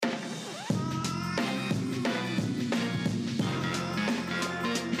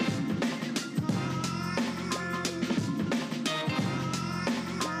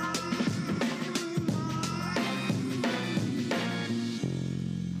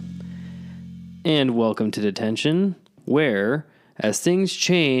And welcome to Detention, where, as things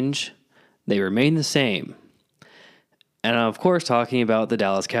change, they remain the same. And I'm, of course, talking about the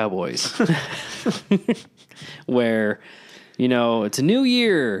Dallas Cowboys, where, you know, it's a new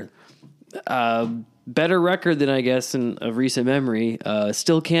year, better record than I guess in a recent memory,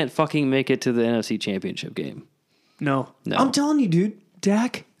 still can't fucking make it to the NFC Championship game. No. I'm telling you, dude,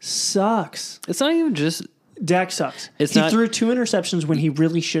 Dak sucks. It's not even just... Dak sucks. He threw 2 interceptions when he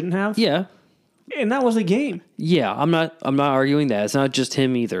really shouldn't have. Yeah. And that was a game. Yeah, I'm not arguing that. It's not just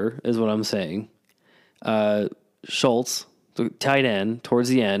him either, is what I'm saying. Schultz, the tight end, towards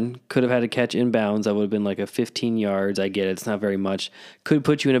the end, could have had a catch inbounds. That would have been like a 15 yards. I get it. It's not very much. Could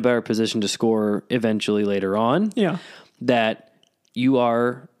put you in a better position to score eventually later on. Yeah. That you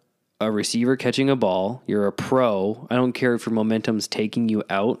are a receiver catching a ball. You're a pro. I don't care if your momentum's taking you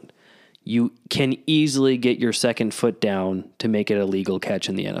out. You can easily get your second foot down to make it a legal catch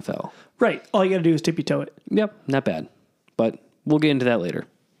in the NFL. Right. All you got to do is tippy-toe it. Yep, not bad. But we'll get into that later.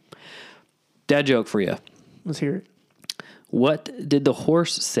 Dad joke for you. Let's hear it. What did the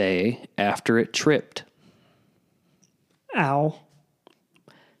horse say after it tripped? Ow.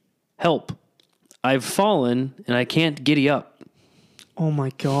 Help. I've fallen and I can't giddy up. Oh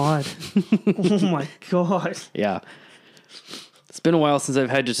my God. Oh my God. Yeah. It's been a while since I've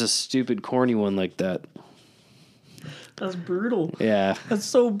had just a stupid, corny one like that. That's brutal. Yeah. That's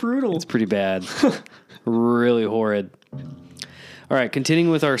so brutal. It's pretty bad. Really horrid. All right, continuing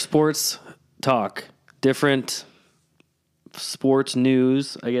with our sports talk. Different sports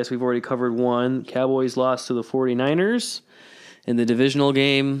news. I guess we've already covered one. Cowboys lost to the 49ers in the divisional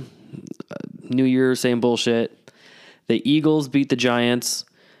game. New Year, same bullshit. The Eagles beat the Giants.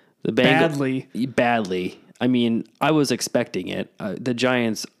 The Bengals badly. I mean, I was expecting it. The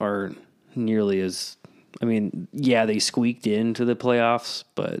Giants are nearly as... I mean, yeah, they squeaked into the playoffs,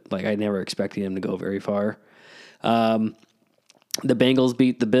 but like I never expected them to go very far. The Bengals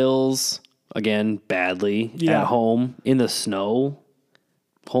beat the Bills, again, badly at home in the snow.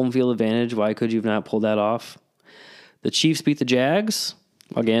 Home field advantage. Why could you have not pulled that off? The Chiefs beat the Jags.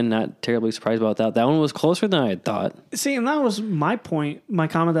 Again, not terribly surprised about that. That one was closer than I had thought. See, and that was my point. My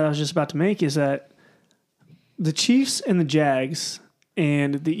comment that I was just about to make is that the Chiefs and the Jags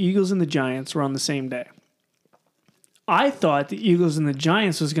and the Eagles and the Giants were on the same day. I thought the Eagles and the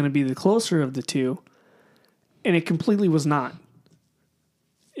Giants was going to be the closer of the two, and it completely was not.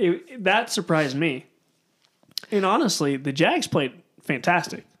 That surprised me. And honestly, the Jags played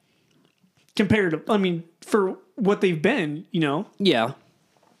fantastic. Compared to, I mean, for what they've been, you know. Yeah.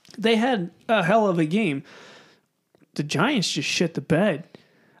 They had a hell of a game. The Giants just shit the bed.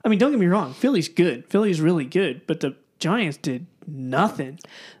 I mean, don't get me wrong. Philly's good. Philly's really good. But the Giants did nothing.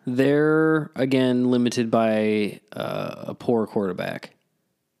 They're, again, limited by a poor quarterback.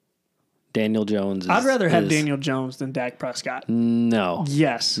 Daniel Jones. I'd rather have Daniel Jones than Dak Prescott. No.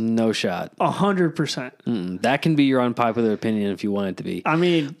 Yes. No shot. 100%. That can be your unpopular opinion if you want it to be. I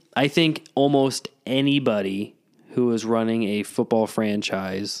mean, I think almost anybody who is running a football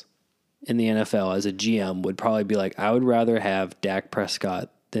franchise in the NFL as a GM would probably be like, I would rather have Dak Prescott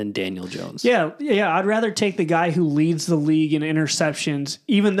than Daniel Jones. Yeah. I'd rather take the guy who leads the league in interceptions,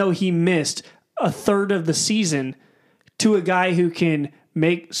 even though he missed a third of the season, to a guy who can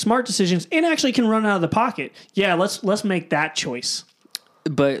make smart decisions and actually can run out of the pocket. Yeah, let's make that choice.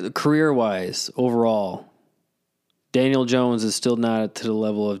 But career-wise, overall, Daniel Jones is still not to the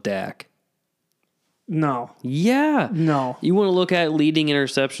level of Dak. No. Yeah. No. You want to look at leading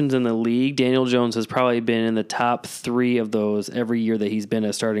interceptions in the league, Daniel Jones has probably been in the top 3 of those every year that he's been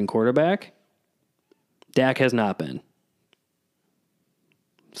a starting quarterback. Dak has not been.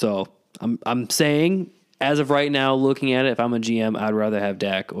 So I'm saying, as of right now, looking at it, if I'm a GM, I'd rather have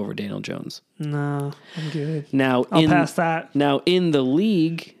Dak over Daniel Jones. No, I'm good. Now, I'll pass that. Now, in the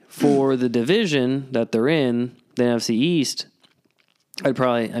league, for the division that they're in, the NFC East,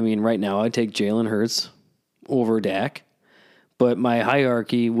 right now, I'd take Jalen Hurts over Dak. But my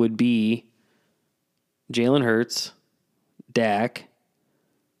hierarchy would be Jalen Hurts, Dak,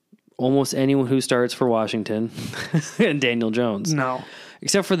 almost anyone who starts for Washington, and Daniel Jones. No.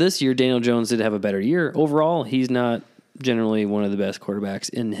 Except for this year, Daniel Jones did have a better year. Overall, he's not generally one of the best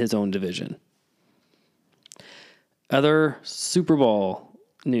quarterbacks in his own division. Other Super Bowl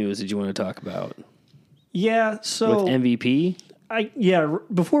news that you want to talk about? Yeah, so... With MVP?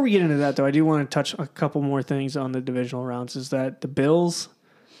 Before we get into that, though, I do want to touch a couple more things on the divisional rounds, is that the Bills,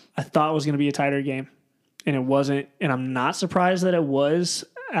 I thought was going to be a tighter game, and it wasn't, and I'm not surprised that it was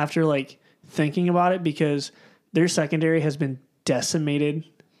after, thinking about it, because their secondary has been decimated,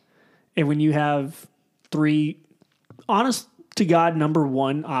 and when you have 3 to God number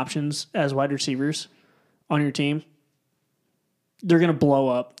one options as wide receivers on your team, they're going to blow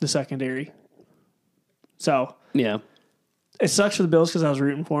up the secondary. So Yeah. it sucks for the Bills because I was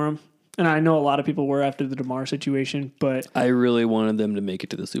rooting for them. And I know a lot of people were after the DeMar situation, but I really wanted them to make it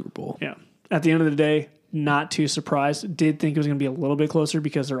to the Super Bowl. yeah, at the end of the day, not too surprised. Did think it was going to be a little bit closer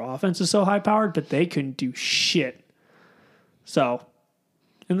because their offense is so high powered, but they couldn't do shit. So,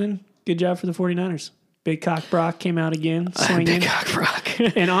 and then good job for the 49ers. Big Cock Brock came out again, swinging. Big Cock Brock.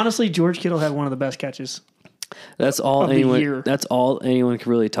 And honestly, George Kittle had one of the best catches. That's all of the anyone. year. That's all anyone could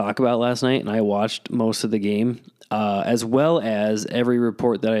really talk about last night, and I watched most of the game, as well as every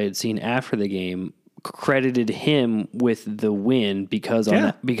report that I had seen after the game credited him with the win because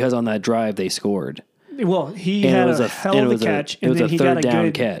on that drive they scored. Well, he And had it was a hell of a catch, and then he got a down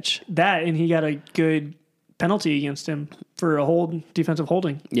good catch. That, and he got a good penalty against him for a defensive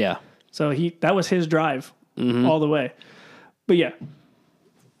holding. Yeah, So that was his drive all the way. But yeah,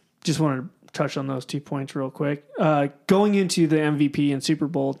 just wanted to touch on those 2 points real quick. Going into the MVP and Super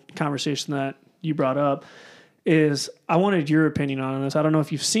Bowl conversation that you brought up is I wanted your opinion on this. I don't know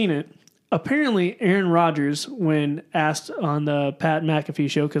if you've seen it. Apparently, Aaron Rodgers, when asked on the Pat McAfee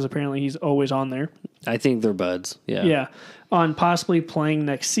show, because apparently he's always on there. I think they're buds. Yeah. Yeah. On possibly playing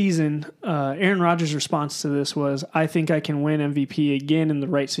next season, Aaron Rodgers' response to this was, I think I can win MVP again in the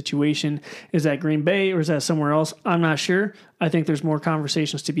right situation. Is that Green Bay or is that somewhere else? I'm not sure. I think there's more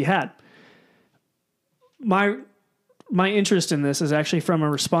conversations to be had. My interest in this is actually from a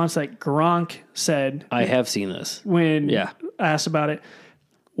response that Gronk said. I have seen this. When asked about it.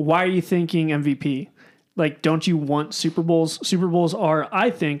 Why are you thinking MVP? Like, don't you want Super Bowls? Super Bowls are, I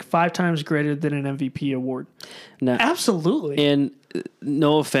think, 5 times greater than an MVP award. Now, Absolutely. and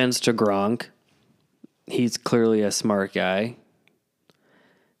no offense to Gronk, he's clearly a smart guy.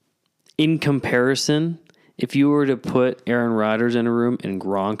 In comparison, if you were to put Aaron Rodgers in a room and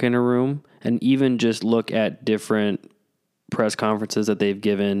Gronk in a room, and even just look at different press conferences that they've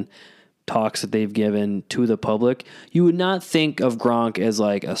given, talks that they've given to the public, you would not think of Gronk as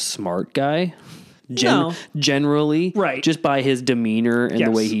like a smart guy. Generally, right? Just by his demeanor and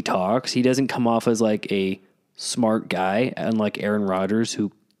the way he talks, he doesn't come off as like a smart guy, unlike Aaron Rodgers, who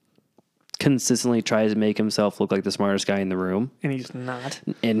consistently tries to make himself look like the smartest guy in the room, and he's not.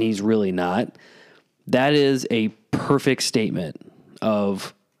 And he's really not. That is a perfect statement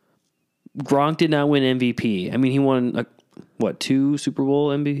of Gronk did not win MVP. I mean, he won 2 Super Bowl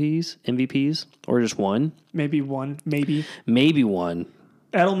MVPs, or just one? Maybe one. Maybe one.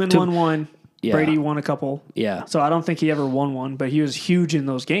 Edelman won one. Yeah. Brady won a couple. Yeah. So I don't think he ever won one, but he was huge in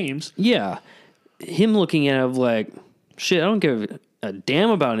those games. Yeah. Him looking at it of like, shit, I don't give a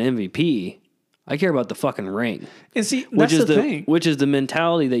damn about an MVP. I care about the fucking ring. And see, that's the thing. Which is the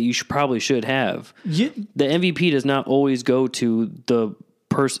mentality that you probably should have. The MVP does not always go to the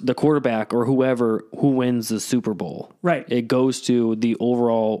quarterback or whoever who wins the Super Bowl. Right. It goes to the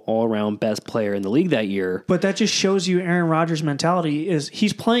overall all-around best player in the league that year. But that just shows you Aaron Rodgers' mentality is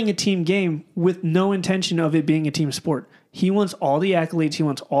he's playing a team game with no intention of it being a team sport. He wants all the accolades, he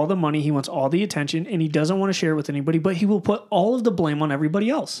wants all the money, he wants all the attention, and he doesn't want to share it with anybody, but he will put all of the blame on everybody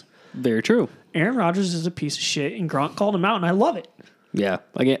else. Very true. Aaron Rodgers is a piece of shit, and Gronk called him out, and I love it. Yeah.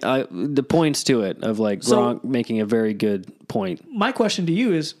 Again, the points to it of like Gronk making a very good point. My question to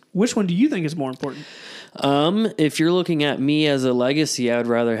you is, which one do you think is more important? If you're looking at me as a legacy, I would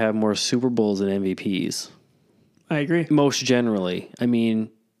rather have more Super Bowls than MVPs. I agree. Most generally. I mean,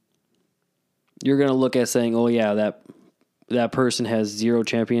 you're going to look at saying, oh yeah, that person has 0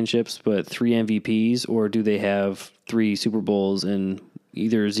 championships, but 3 MVPs, or do they have 3 Super Bowls and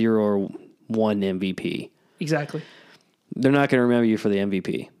either 0 or 1 MVP? Exactly. They're not going to remember you for the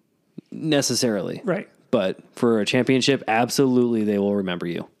MVP necessarily. Right. But for a championship, absolutely they will remember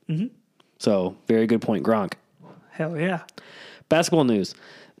you. Mm-hmm. So, very good point, Gronk. Hell yeah. Basketball news.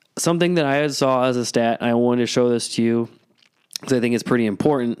 Something that I saw as a stat, and I wanted to show this to you because I think it's pretty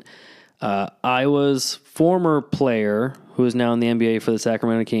important. Iowa's former player, who is now in the NBA for the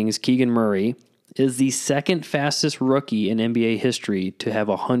Sacramento Kings, Keegan Murray, is the second fastest rookie in NBA history to have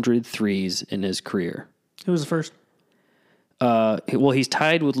 100 threes in his career. Who was the first? Well, he's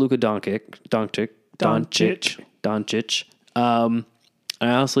tied with Luka Doncic. I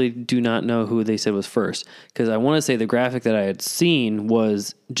honestly do not know who they said was first, because I want to say the graphic that I had seen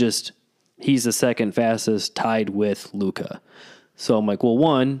was just he's the second fastest, tied with Luka. So I'm like, well,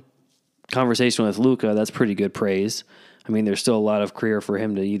 one, conversation with Luka, that's pretty good praise. I mean, there's still a lot of career for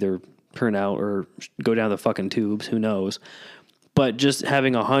him to either turn out or go down the fucking tubes. Who knows? But just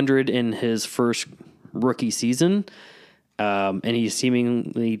having 100 in his first rookie season, and he's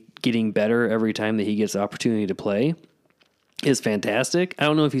seemingly getting better every time that he gets the opportunity to play. is fantastic. I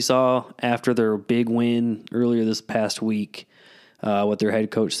don't know if you saw after their big win earlier this past week what their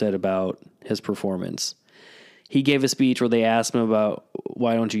head coach said about his performance. He gave a speech where they asked him about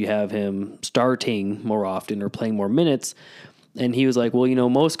why don't you have him starting more often or playing more minutes. And he was like, well,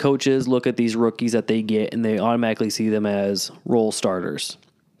 most coaches look at these rookies that they get and they automatically see them as role starters.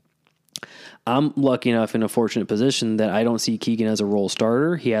 I'm lucky enough in a fortunate position that I don't see Keegan as a role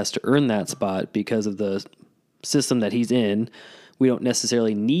starter. He has to earn that spot because of the system that he's in. We don't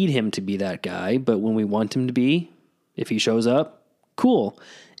necessarily need him to be that guy, but when we want him to be, if he shows up, cool.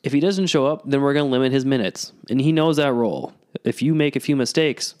 If he doesn't show up, then we're going to limit his minutes. And he knows that role. If you make a few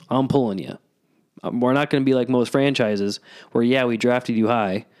mistakes, I'm pulling you. We're not going to be like most franchises where, yeah, we drafted you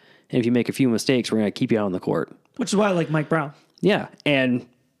high, and if you make a few mistakes, we're going to keep you out on the court. Which is why I like Mike Brown. Yeah, and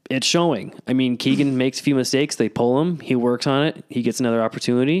it's showing. I mean, Keegan makes a few mistakes. They pull him. He works on it. He gets another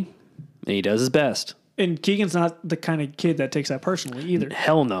opportunity, and he does his best. And Keegan's not the kind of kid that takes that personally either.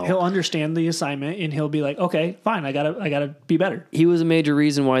 Hell no. He'll understand the assignment, and he'll be like, okay, fine, I gotta be better. He was a major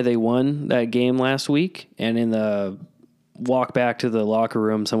reason why they won that game last week, and in the walk back to the locker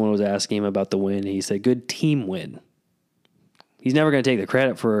room, someone was asking him about the win. He said, good team win. He's never going to take the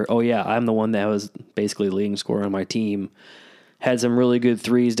credit for, oh, yeah, I'm the one that was basically leading scorer on my team. Had some really good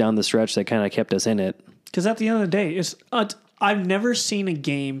threes down the stretch that kind of kept us in it. Because at the end of the day, I've never seen a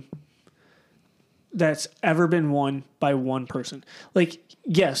game that's ever been won by one person. Like,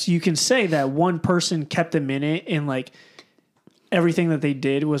 yes, you can say that one person kept them in it and, like, everything that they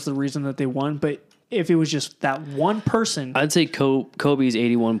did was the reason that they won, but if it was just that one person... I'd say Kobe's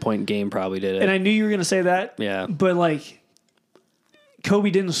 81-point game probably did it. And I knew you were going to say that. Yeah. But, like, Kobe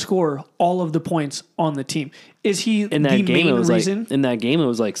didn't score all of the points on the team. Is he the main reason? In that game, it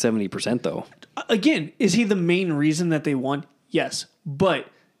was like 70%, though. Again, is he the main reason that they won? Yes. But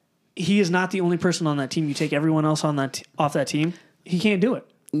he is not the only person on that team. You take everyone else on that off that team, he can't do it.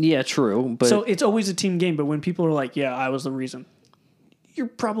 Yeah, true. But so it's always a team game. But when people are like, yeah, I was the reason... You're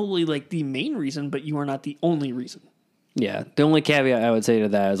probably like the main reason, but you are not the only reason. Yeah. The only caveat I would say to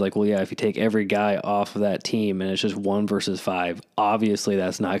that is like, well, yeah, if you take every guy off of that team and it's just 1 versus 5, obviously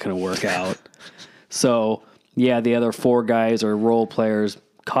that's not going to work out. So, yeah, the other 4 guys are role players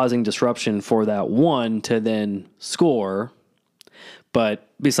causing disruption for that one to then score. But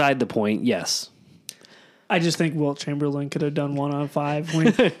beside the point, yes. I just think Wilt Chamberlain could have done 1 on 5.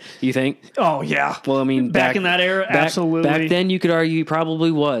 When... You think? Oh, yeah. Well, I mean, back in that era, absolutely. Back then, you could argue he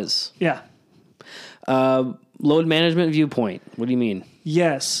probably was. Yeah. Load management viewpoint. What do you mean?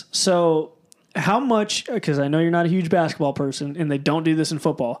 Yes. So how much, because I know you're not a huge basketball person, and they don't do this in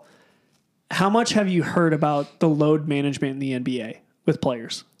football, how much have you heard about the load management in the NBA with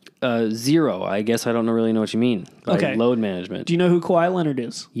players? 0. I guess I don't really know what you mean by load management. Do you know who Kawhi Leonard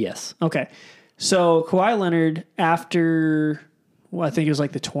is? Yes. Okay. So Kawhi Leonard, after, well, I think it was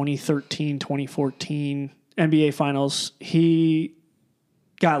like the 2013-2014 NBA Finals, he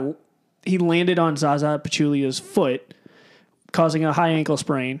landed on Zaza Pachulia's foot, causing a high ankle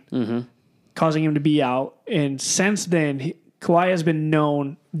sprain, causing him to be out. And since then, Kawhi has been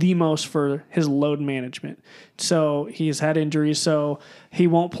known the most for his load management. So he's had injuries, so he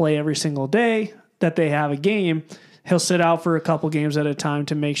won't play every single day that they have a game. He'll sit out for a couple games at a time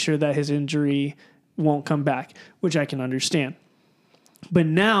to make sure that his injury won't come back, which I can understand. But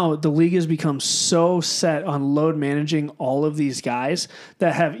now the league has become so set on load managing all of these guys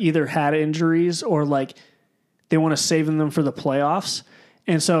that have either had injuries or like they want to save them for the playoffs.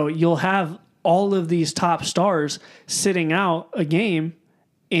 And so you'll have all of these top stars sitting out a game,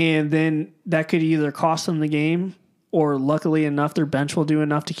 and then that could either cost them the game or luckily enough, their bench will do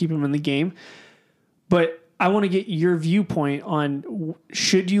enough to keep them in the game. But I want to get your viewpoint on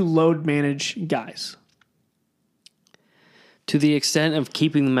should you load manage guys? To the extent of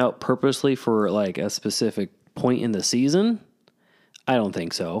keeping them out purposely for like a specific point in the season, I don't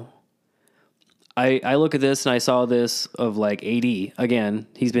think so. I look at this and I saw this of like AD. Again,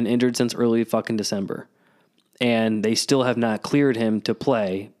 he's been injured since early fucking December. And they still have not cleared him to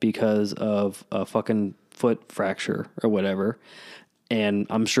play because of a fucking foot fracture or whatever. And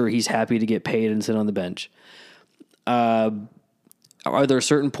I'm sure he's happy to get paid and sit on the bench. Are there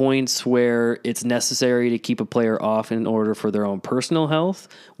certain points where it's necessary to keep a player off in order for their own personal health,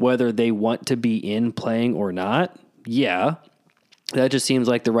 whether they want to be in playing or not? Yeah. That just seems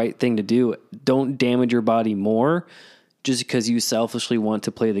like the right thing to do. Don't damage your body more just because you selfishly want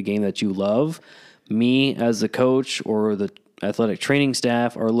to play the game that you love. Me as a coach or the athletic training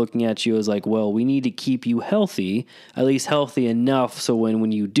staff are looking at you as like, well, we need to keep you healthy, at least healthy enough so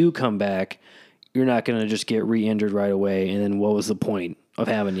when you do come back, you're not going to just get re-injured right away, and then what was the point of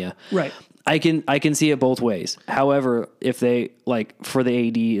having you? Right. I can see it both ways. However, if they like for the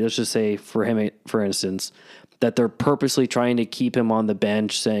AD, let's just say for him, for instance, that they're purposely trying to keep him on the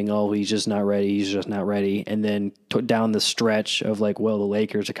bench, saying, "Oh, he's just not ready. He's just not ready," and then down the stretch of like, well, the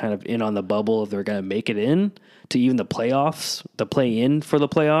Lakers are kind of in on the bubble if they're going to make it in to even the playoffs, the play in for the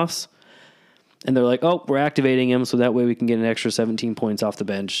playoffs, and they're like, "Oh, we're activating him so that way we can get an extra 17 points off the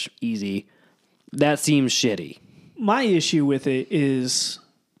bench, easy." That seems shitty. My issue with it is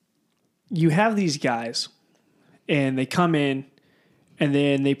you have these guys and they come in and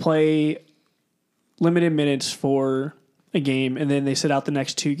then they play limited minutes for a game and then they sit out the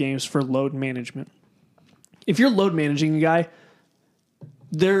next 2 games for load management. If you're load managing a guy,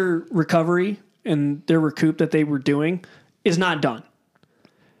 their recovery and their recoup that they were doing is not done.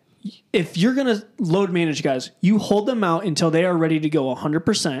 If you're going to load manage guys, you hold them out until they are ready to go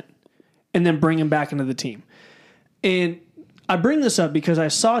 100% and then bring them back into the team. And I bring this up because I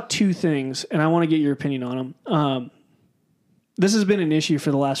saw 2 things, and I want to get your opinion on them. This has been an issue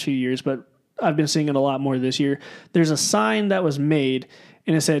for the last few years, but I've been seeing it a lot more this year. There's a sign that was made,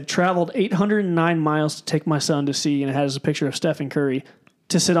 and it said, "Traveled 809 miles to take my son to see," and it has a picture of Stephen Curry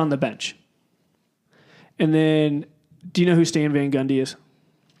to sit on the bench. And then, do you know who Stan Van Gundy is?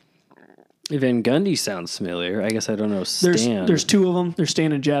 Van Gundy sounds familiar. I guess I don't know Stan. There's 2 of them. There's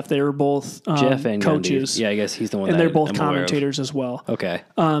Stan and Jeff. They were both Jeff Van coaches. Gundy. Yeah, I guess he's the one. And that they're both I'm commentators as well. Okay.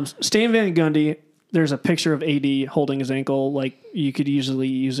 Stan Van Gundy, there's a picture of AD holding his ankle. Like, you could easily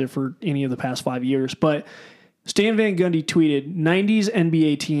use it for any of the past 5 years. But Stan Van Gundy tweeted, "90s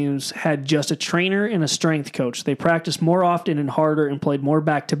NBA teams had just a trainer and a strength coach. They practiced more often and harder and played more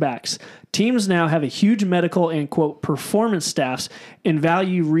back-to-backs. Teams now have a huge medical and, quote, performance staffs and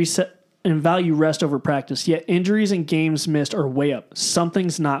value rest over practice, yet injuries and games missed are way up.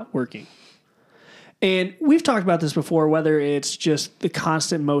 Something's not working." And we've talked about this before, whether it's just the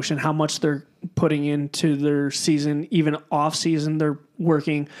constant motion, how much they're putting into their season, even off season, they're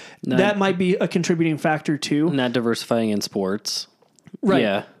working. That might be a contributing factor too. Not diversifying in sports. Right.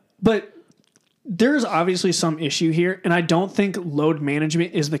 Yeah. But there's obviously some issue here, and I don't think load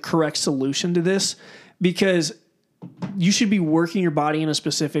management is the correct solution to this, because you should be working your body in a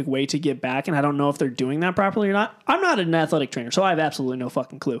specific way to get back, and I don't know if they're doing that properly or not. I'm not an athletic trainer, so I have absolutely no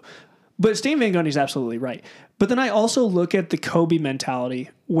fucking clue. But Stan Van Gundy's absolutely right. But then I also look at the Kobe mentality,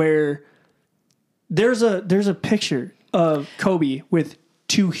 where there's a picture of Kobe with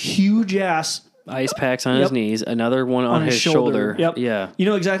 2 huge ass ice packs on his knees, another one on his shoulder. Yep. Yeah. You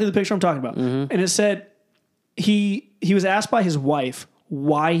know exactly the picture I'm talking about. Mm-hmm. And it said he was asked by his wife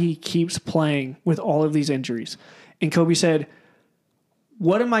why he keeps playing with all of these injuries. And Kobe said,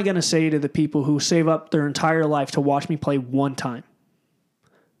 "What am I going to say to the people who save up their entire life to watch me play one time?"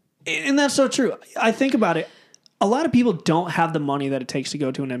 And that's so true. I think about it. A lot of people don't have the money that it takes to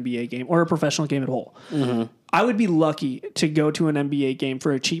go to an NBA game or a professional game at all. Mm-hmm. I would be lucky to go to an NBA game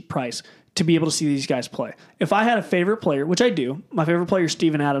for a cheap price to be able to see these guys play. If I had a favorite player, which I do, my favorite player is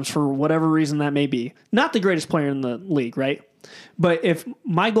Steven Adams for whatever reason that may be. Not the greatest player in the league, right? But if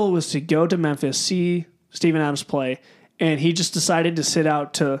my goal was to go to Memphis, see Steven Adams play, and he just decided to sit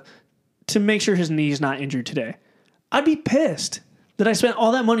out to make sure his knee's not injured today, I'd be pissed that I spent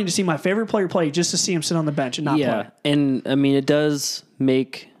all that money to see my favorite player play just to see him sit on the bench and not play. And I mean, it does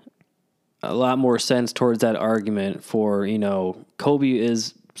make a lot more sense towards that argument for, Kobe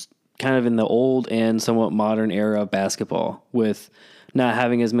is kind of in the old and somewhat modern era of basketball, with not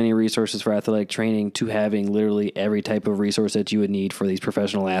having as many resources for athletic training to having literally every type of resource that you would need for these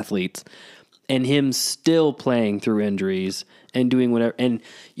professional athletes, and him still playing through injuries and doing whatever. And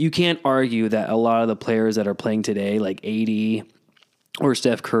you can't argue that a lot of the players that are playing today, like AD or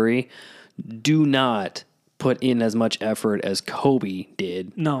Steph Curry, do not put in as much effort as Kobe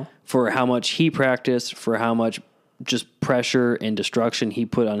did. No. For how much he practiced, for how much just pressure and destruction he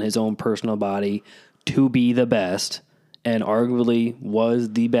put on his own personal body to be the best, and be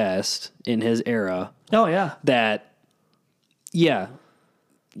was the best in his era. Oh, yeah.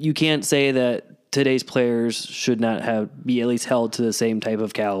 You can't say that today's players should not be at least held to the same type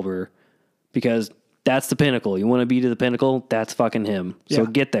of caliber, because that's the pinnacle. You want to be to the pinnacle, that's fucking him. So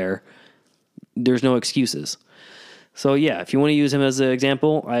get there. There's no excuses. So if you want to use him as an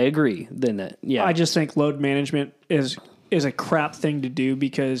example, I agree. I just think load management is a crap thing to do,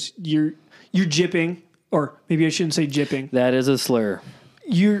 because you're jipping, or maybe I shouldn't say jipping. That is a slur.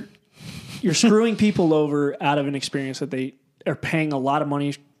 You're screwing people over out of an experience that they are paying a lot of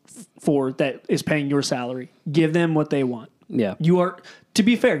money for, that is paying your salary. Give them what they want. Yeah. To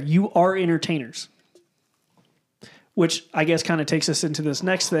be fair, you are entertainers. Which I guess kind of takes us into this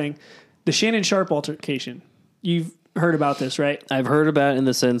next thing, the Shannon Sharp altercation. You've heard about this, right? I've heard about it in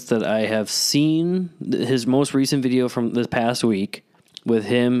the sense that I have seen his most recent video from this past week with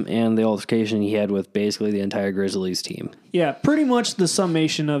him and the altercation he had with basically the entire Grizzlies team. Yeah, pretty much the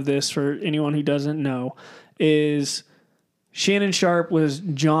summation of this, for anyone who doesn't know, is Shannon Sharpe was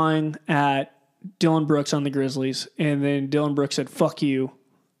jawing at Dylan Brooks on the Grizzlies, and then Dylan Brooks said, "Fuck you,"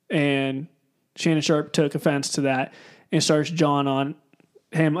 and Shannon Sharpe took offense to that and starts jawing on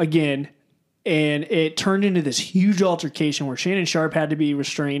him again. And it turned into this huge altercation where Shannon Sharpe had to be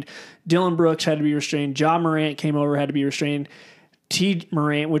restrained. Dylan Brooks had to be restrained. Ja Morant came over, had to be restrained. T.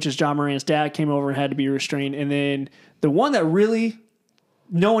 Morant, which is Ja Morant's dad, came over and had to be restrained. And then the one that really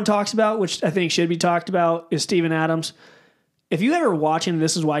no one talks about, which I think should be talked about, is Steven Adams. If you ever watch him,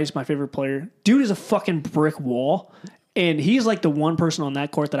 this is why he's my favorite player. Dude is a fucking brick wall. And he's like the one person on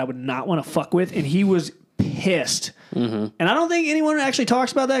that court that I would not want to fuck with. And he was pissed. Mm-hmm. And I don't think anyone actually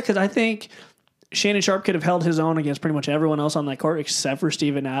talks about that because I think Shannon Sharpe could have held his own against pretty much everyone else on that court except for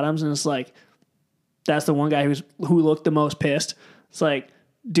Steven Adams. And it's like, that's the one guy who looked the most pissed. It's like,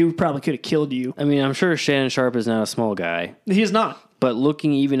 dude probably could have killed you. I mean, I'm sure Shannon Sharpe is not a small guy. He is not. But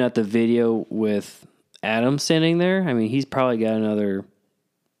looking even at the video with Adams standing there, I mean, he's probably got another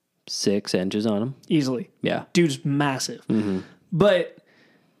 6 inches on him. Easily. Yeah. Dude's massive. Mm-hmm. But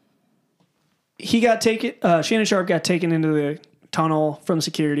he got taken, Shannon Sharpe got taken into the tunnel from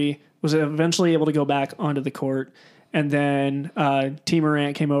security, was eventually able to go back onto the court. And then T.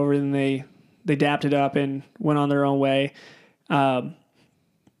 Morant came over and they dapped it up and went on their own way.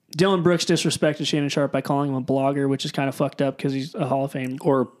 Dylan Brooks disrespected Shannon Sharpe by calling him a blogger, which is kind of fucked up because he's a Hall of Fame.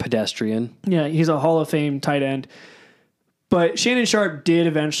 Or pedestrian. Yeah, he's a Hall of Fame tight end. But Shannon Sharpe did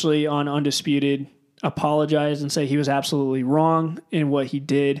eventually, on Undisputed, apologize and say he was absolutely wrong in what he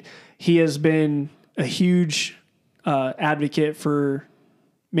did. He has been a huge advocate for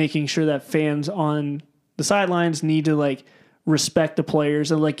making sure that fans on the sidelines need to, like, respect the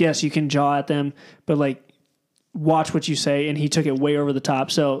players. And, like, yes, you can jaw at them, but, like, watch what you say. And he took it way over the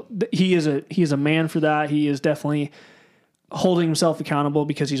top. So he is a man for that. He is definitely holding himself accountable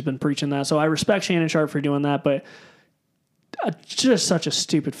because he's been preaching that. So I respect Shannon Sharpe for doing that, but just such a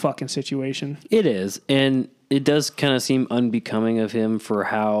stupid fucking situation. It is. And it does kind of seem unbecoming of him for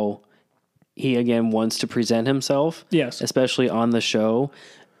how he, again, wants to present himself. Yes. Especially on the show.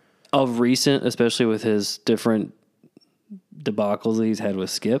 Of recent, especially with his different debacles that he's had with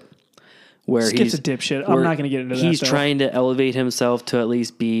Skip. Where Skip's a dipshit. I'm not going to get into that. He's trying to elevate himself to at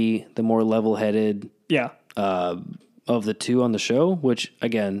least be the more level-headed of the two on the show, which,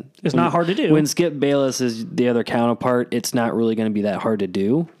 again... It's not hard to do. When Skip Bayless is the other counterpart, it's not really going to be that hard to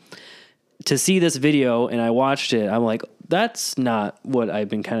do. To see this video, and I watched it, I'm like, that's not what I've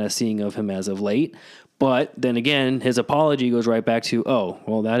been kind of seeing of him as of late. But then again, his apology goes right back to, oh,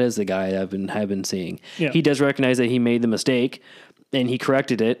 well, that is the guy I've been seeing. Yeah. He does recognize that he made the mistake, and he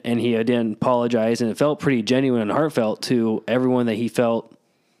corrected it, and he again apologized, and it felt pretty genuine and heartfelt to everyone that he felt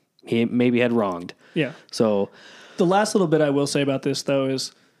he maybe had wronged. Yeah. So the last little bit I will say about this, though,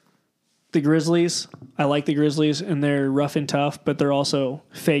 is the Grizzlies. I like the Grizzlies, and they're rough and tough, but they're also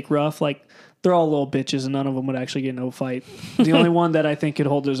fake rough. Like, they're all little bitches, and none of them would actually get no fight. The only one that I think could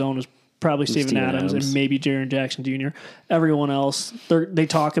hold his own is probably Steven Adams and maybe Jaren Jackson Jr. Everyone else, they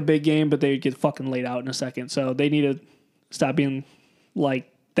talk a big game, but they get fucking laid out in a second. So they need to stop being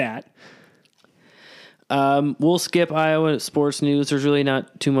like that. We'll skip Iowa sports news. There's really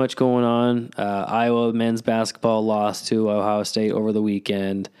not too much going on. Iowa men's basketball lost to Ohio State over the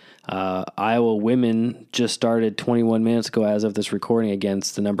weekend. Iowa women just started 21 minutes ago as of this recording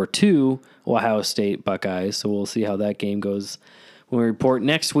against the number 2 Ohio State Buckeyes. So we'll see how that game goes when we report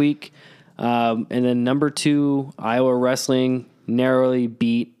next week. And then number 2 Iowa wrestling narrowly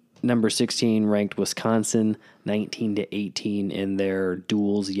beat number 16 ranked Wisconsin 19-18 in their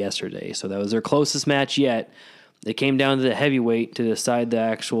duels yesterday. So that was their closest match yet. It came down to the heavyweight to decide the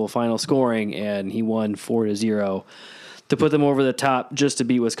actual final scoring, and he won 4-0 to put them over the top just to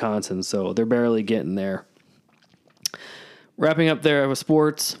beat Wisconsin. So they're barely getting there. Wrapping up there with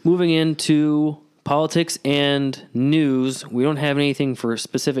sports, moving into politics and news. We don't have anything for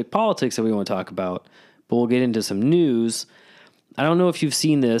specific politics that we want to talk about, but we'll get into some news. I don't know if you've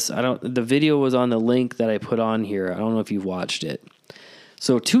seen this. The video was on the link that I put on here. I don't know if you've watched it.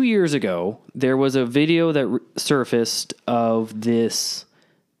 So 2 years ago, there was a video that surfaced of this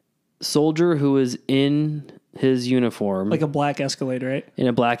soldier who was in his uniform. Like a black Escalade, right? In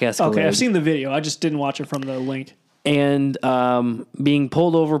a black Escalade. Okay, I've seen the video. I just didn't watch it from the link. And being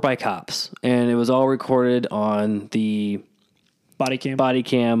pulled over by cops. And it was all recorded on the body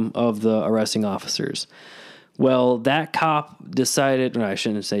cam of the arresting officers. Well, that cop decided, no, I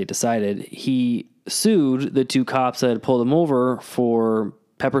shouldn't say decided, he sued the 2 cops that had pulled him over for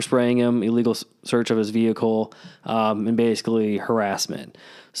pepper spraying him, illegal search of his vehicle, and basically harassment.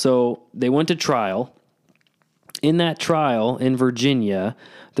 So they went to trial. In that trial in Virginia,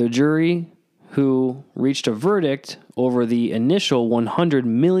 the jury who reached a verdict over the initial $100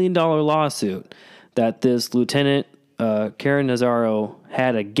 million lawsuit that this Lieutenant Karen Nazaro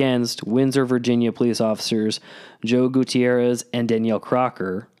had against Windsor, Virginia police officers Joe Gutierrez and Danielle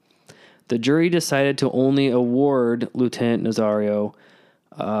Crocker, the jury decided to only award Lieutenant Nazario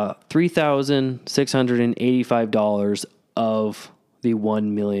 $3,685 of the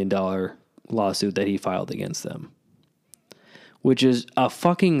 $1 million lawsuit that he filed against them, which is a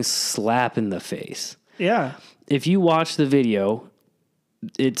fucking slap in the face. Yeah. If you watch the video,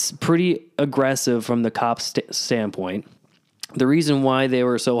 it's pretty aggressive from the cop's standpoint. The reason why they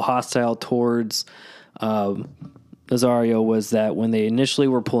were so hostile towards Nazario was that when they initially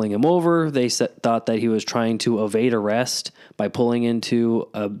were pulling him over, they thought that he was trying to evade arrest by pulling into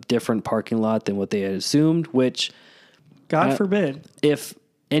a different parking lot than what they had assumed, which... God forbid. If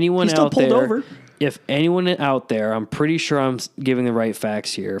anyone He still out pulled there... over. If anyone out there, I'm pretty sure I'm giving the right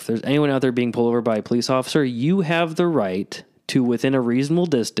facts here. If there's anyone out there being pulled over by a police officer, you have the right to, within a reasonable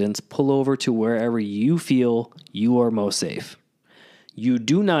distance, pull over to wherever you feel you are most safe. You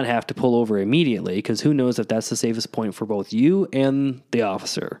do not have to pull over immediately, because who knows if that's the safest point for both you and the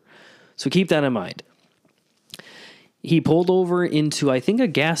officer. So keep that in mind. He pulled over into, I think, a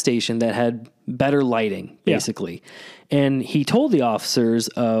gas station that had better lighting, basically. Yeah. And he told the officers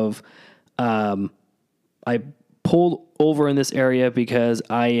of... I pulled over in this area because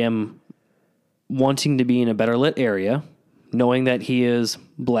I am wanting to be in a better lit area, knowing that he is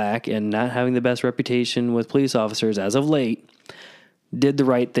black and not having the best reputation with police officers as of late, did the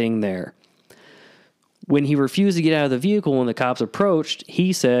right thing there. When he refused to get out of the vehicle when the cops approached,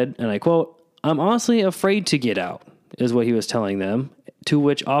 he said, and I quote, "I'm honestly afraid to get out," is what he was telling them, to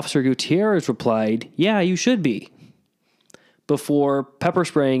which Officer Gutierrez replied, "Yeah, you should be," before pepper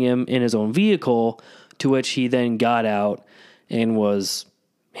spraying him in his own vehicle, to which he then got out and was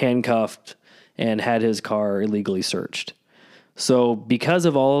handcuffed and had his car illegally searched. So because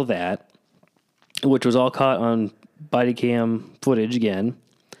of all of that, which was all caught on body cam footage again,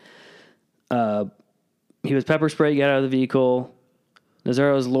 he was pepper sprayed, got out of the vehicle.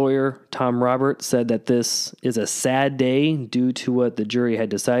 Nazaro's lawyer, Tom Roberts, said that this is a sad day due to what the jury had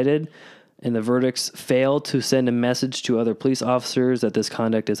decided, and the verdicts failed to send a message to other police officers that this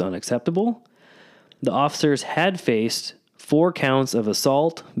conduct is unacceptable. The officers had faced 4 counts of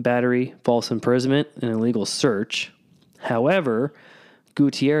assault, battery, false imprisonment, and illegal search. However,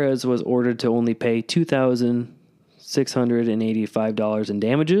 Gutierrez was ordered to only pay $2,685 in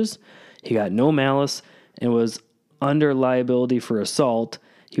damages. He got no malice and was under liability for assault.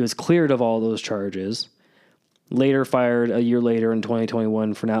 He was cleared of all those charges. Later fired a year later in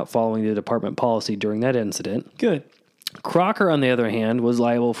 2021 for not following the department policy during that incident. Good. Crocker, on the other hand, was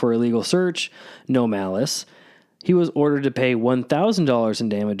liable for illegal search, no malice. He was ordered to pay $1,000 in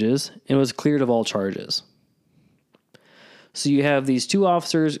damages and was cleared of all charges. So you have these 2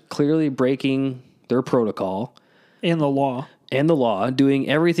 officers clearly breaking their protocol. And the law. Doing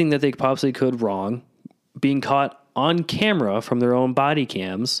everything that they possibly could wrong, being caught on camera from their own body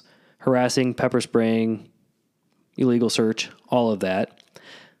cams, harassing, pepper spraying, illegal search, all of that.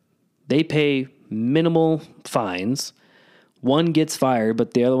 They pay minimal fines. One gets fired,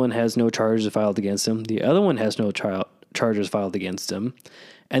 but the other one has no charges filed against him. The other one has no charges filed against him.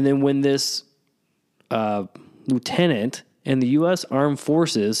 And then when this lieutenant in the U.S. Armed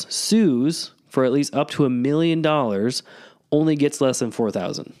Forces sues for at least up to $1 million, only gets less than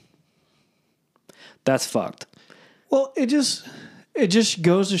 $4,000. That's fucked. Well, it just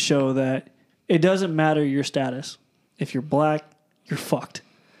goes to show that it doesn't matter your status. If you're black, you're fucked.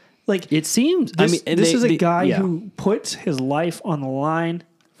 Like, it seems. This is a guy who puts his life on the line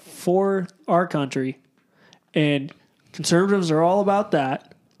for our country, and conservatives are all about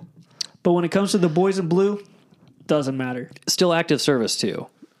that. But when it comes to the boys in blue, doesn't matter. Still active service too.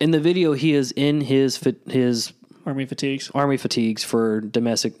 In the video, he is in his Army fatigues for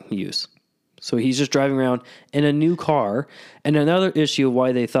domestic use. So he's just driving around in a new car. And another issue of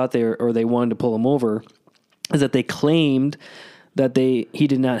why they thought they wanted to pull him over is that they claimed that he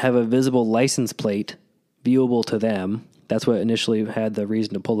did not have a visible license plate viewable to them. That's what initially had the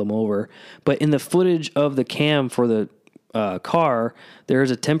reason to pull him over. But in the footage of the cam for the car, there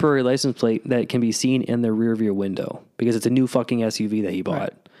is a temporary license plate that can be seen in the rear view window because it's a new fucking SUV that he bought,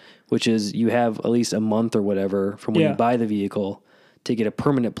 right. Which is you have at least a month or whatever from when you buy the vehicle to get a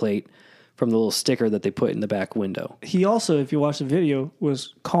permanent plate from the little sticker that they put in the back window. He also, if you watch the video,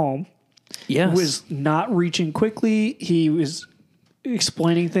 was calm. Yes. Was not reaching quickly. He was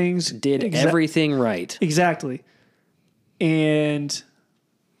explaining things. Did everything right. Exactly. And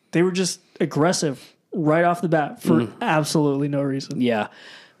they were just aggressive right off the bat for absolutely no reason. Yeah.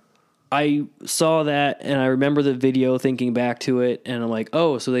 I saw that and I remember the video thinking back to it and I'm like,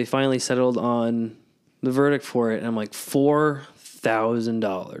 oh, so they finally settled on the verdict for it. And I'm like,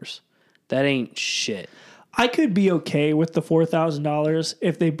 $4,000. That ain't shit. I could be okay with the $4,000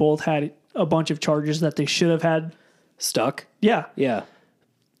 if they both had a bunch of charges that they should have had. Stuck? Yeah. Yeah.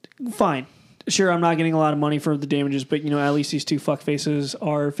 Fine. Sure, I'm not getting a lot of money for the damages, but, at least these two fuckfaces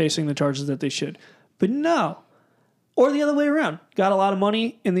are facing the charges that they should. But no. Or the other way around. Got a lot of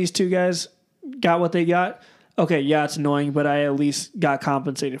money, and these two guys got what they got. Okay, yeah, it's annoying, but I at least got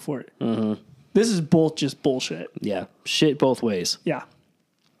compensated for it. Mm-hmm. This is both just bullshit. Yeah. Shit both ways. Yeah.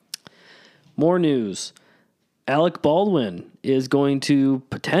 More news. Alec Baldwin is going to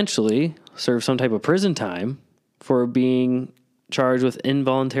potentially serve some type of prison time for being charged with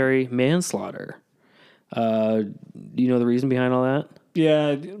involuntary manslaughter. Do you know the reason behind all that?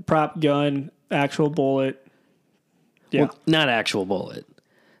 Yeah, prop gun, actual bullet. Yeah. Well, not actual bullet.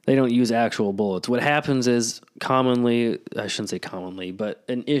 They don't use actual bullets. What happens is commonly, I shouldn't say commonly, but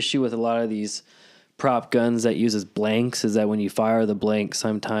an issue with a lot of these prop guns that uses blanks is that when you fire the blank,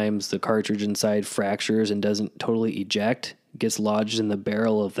 sometimes the cartridge inside fractures and doesn't totally eject. It gets lodged in the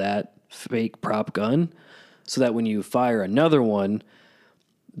barrel of that fake prop gun, so that when you fire another one,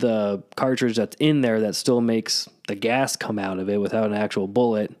 the cartridge that's in there that still makes the gas come out of it without an actual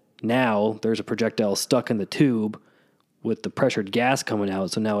bullet, now there's a projectile stuck in the tube with the pressured gas coming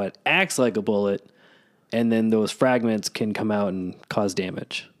out, so now it acts like a bullet, and then those fragments can come out and cause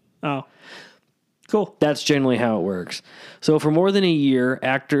damage. Oh. Cool. That's generally how it works. So for more than a year,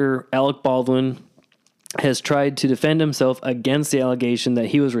 actor Alec Baldwin has tried to defend himself against the allegation that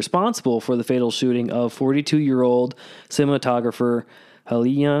he was responsible for the fatal shooting of 42-year-old cinematographer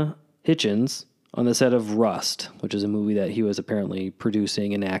Halyna Hutchins on the set of Rust, which is a movie that he was apparently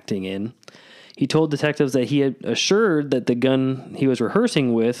producing and acting in. He told detectives that he had assured that the gun he was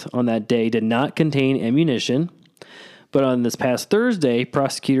rehearsing with on that day did not contain ammunition. But on this past Thursday,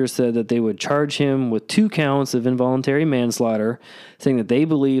 prosecutors said that they would charge him with 2 counts of involuntary manslaughter, saying that they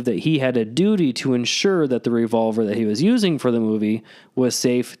believe that he had a duty to ensure that the revolver that he was using for the movie was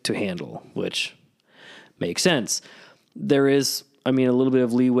safe to handle, which makes sense. There is, a little bit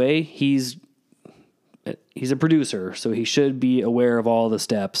of leeway. He's a producer, so he should be aware of all the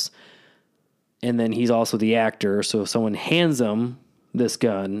steps. And then he's also the actor, so if someone hands him this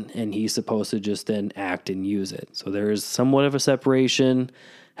gun and he's supposed to just then act and use it. So there is somewhat of a separation.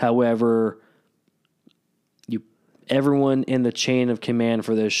 However, everyone in the chain of command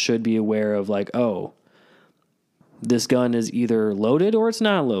for this should be aware of like, oh, this gun is either loaded or it's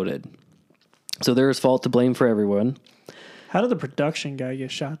not loaded. So there is fault to blame for everyone. How did the production guy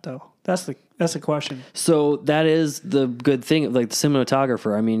get shot though? That's the question. So that is the good thing, like the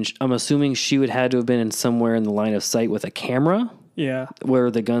cinematographer. I'm assuming she would had to have been in somewhere in the line of sight with a camera. Yeah.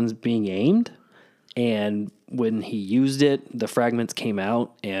 Where the gun's being aimed, and when he used it, the fragments came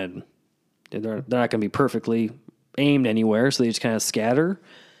out, and they're not going to be perfectly aimed anywhere, so they just kind of scatter,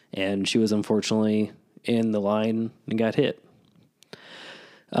 and she was unfortunately in the line and got hit.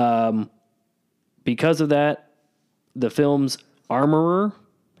 Because of that, the film's armorer,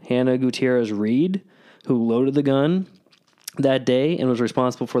 Hannah Gutierrez Reed, who loaded the gun that day and was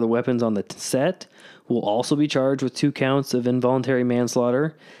responsible for the weapons on the set, will also be charged with 2 counts of involuntary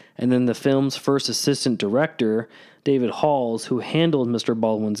manslaughter. And then the film's first assistant director, David Halls, who handled Mr.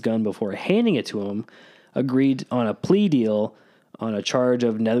 Baldwin's gun before handing it to him, agreed on a plea deal on a charge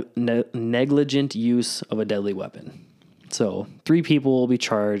of negligent use of a deadly weapon. So 3 people will be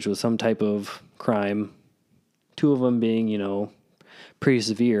charged with some type of crime, 2 of them being, pretty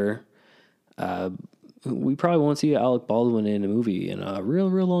severe. We probably won't see Alec Baldwin in a movie in a real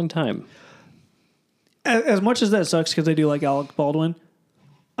long time. As much as that sucks because I do like Alec Baldwin,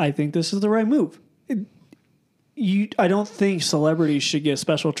 I think this is the right move. I don't think celebrities should get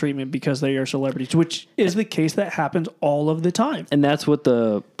special treatment because they are celebrities, which is the case that happens all of the time. And that's what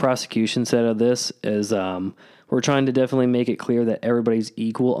the prosecution said of this is we're trying to definitely make it clear that everybody's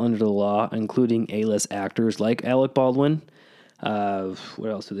equal under the law, including A-list actors like Alec Baldwin. What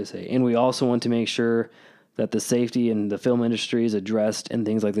else do they say? And we also want to make sure that the safety in the film industry is addressed and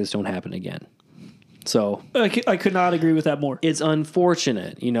things like this don't happen again. So I could not agree with that more. It's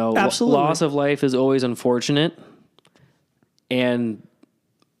unfortunate, Absolutely. Loss of life is always unfortunate, and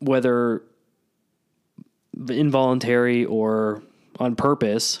whether involuntary or on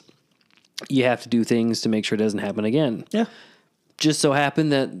purpose, you have to do things to make sure it doesn't happen again. Yeah. Just so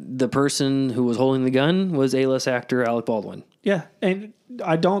happened that the person who was holding the gun was A-list actor Alec Baldwin. Yeah. And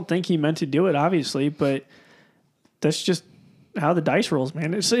I don't think he meant to do it, obviously, but that's just how the dice rolls,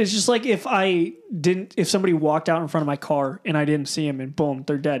 man. It's just like if somebody walked out in front of my car and I didn't see him and boom,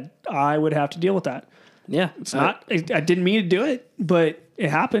 they're dead, I would have to deal with that. Yeah. I didn't mean to do it, but it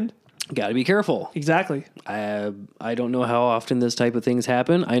happened. Got to be careful. Exactly. I don't know how often this type of things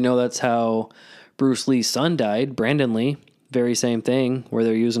happen. I know that's how Bruce Lee's son died, Brandon Lee. Very same thing, where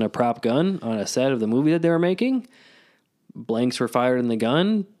they're using a prop gun on a set of the movie that they were making. Blanks were fired in the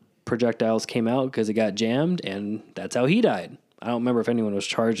gun. Projectiles came out because it got jammed, and that's how he died. I don't remember if anyone was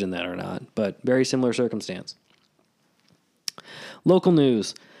charged in that or not, but very similar circumstance. Local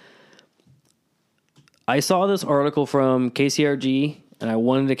news. I saw this article from KCRG, and I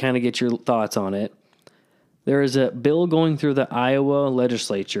wanted to kind of get your thoughts on it. There is a bill going through the Iowa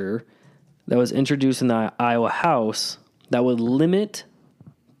legislature that was introduced in the Iowa House that would limit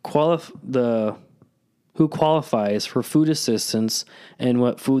who qualifies for food assistance and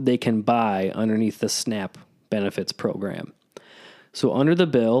what food they can buy underneath the SNAP benefits program. So under the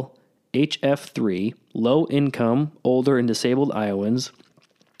bill, HF3, low-income, older, and disabled Iowans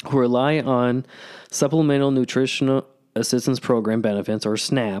who rely on Supplemental Nutritional Assistance Program benefits, or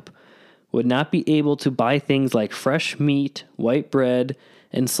SNAP, would not be able to buy things like fresh meat, white bread,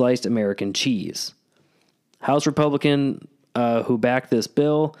 and sliced American cheese. House Republican who backed this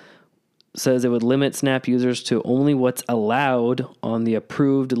bill says it would limit SNAP users to only what's allowed on the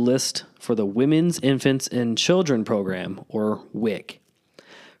approved list for the Women's, Infants, and Children Program, or WIC.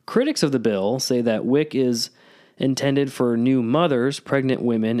 Critics of the bill say that WIC is intended for new mothers, pregnant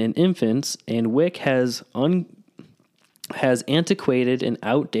women, and infants, and WIC has antiquated and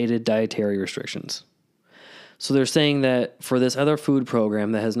outdated dietary restrictions. So they're saying that for this other food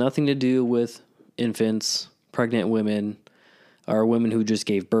program that has nothing to do with infants, pregnant women, or women who just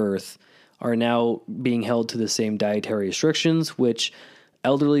gave birth, are now being held to the same dietary restrictions, which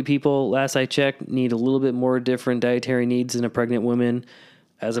elderly people, last I checked, need a little bit more different dietary needs than a pregnant woman,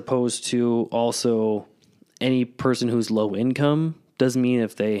 as opposed to also any person who's low income. Doesn't mean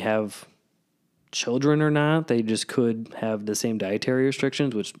if they have children or not, they just could have the same dietary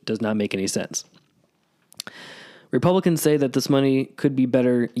restrictions, which does not make any sense. Republicans say that this money could be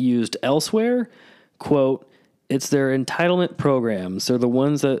better used elsewhere. Quote, it's their entitlement programs. They're the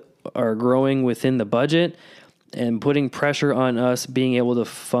ones that are growing within the budget and putting pressure on us being able to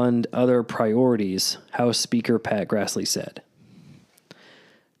fund other priorities, House Speaker Pat Grassley said.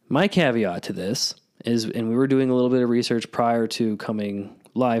 My caveat to this is, and we were doing a little bit of research prior to coming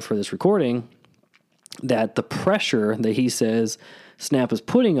live for this recording, that the pressure that he says SNAP is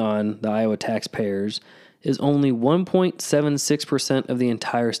putting on the Iowa taxpayers is only 1.76% of the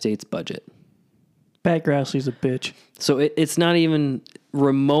entire state's budget. Pat Grassley's a bitch. So it's not even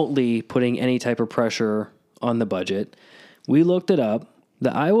remotely putting any type of pressure on the budget. We looked it up.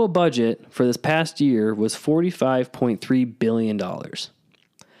 The Iowa budget for this past year was $45.3 billion.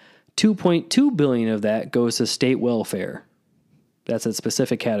 $2.2 billion of that goes to state welfare. That's a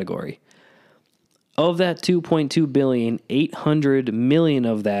specific category. Of that $2.2 billion, $800 million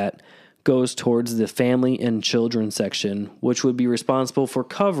of that goes towards the family and children section, which would be responsible for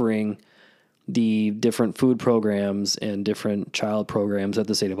covering the different food programs and different child programs that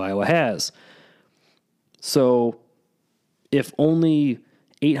the state of Iowa has. So if only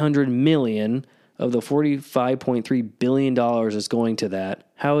 $800 million of the $45.3 billion is going to that,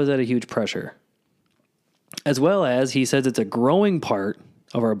 how is that a huge pressure? As well as he says it's a growing part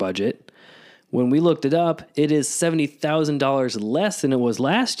of our budget. When we looked it up, it is $70,000 less than it was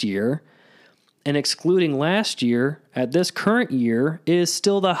last year. And excluding last year, at this current year, it is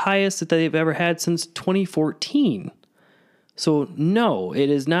still the highest that they've ever had since 2014. So no, it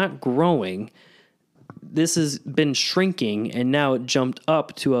is not growing. This has been shrinking, and now it jumped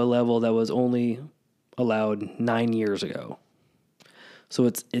up to a level that was only allowed 9 years ago. So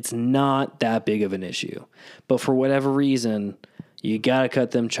it's not that big of an issue. But for whatever reason, you got to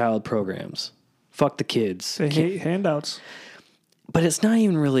cut them child programs. Fuck the kids. They hate handouts. But it's not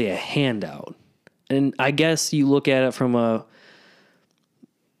even really a handout. And I guess you look at it from a...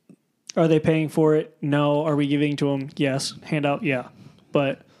 Are they paying for it? No. Are we giving to them? Yes. Handout? Yeah.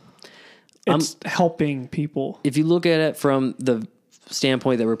 But it's helping people. If you look at it from the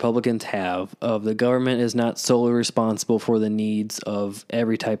standpoint that Republicans have of the government is not solely responsible for the needs of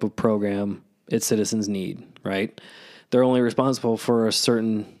every type of program its citizens need, right? They're only responsible for a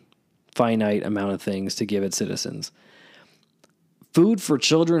certain finite amount of things to give its citizens. Food for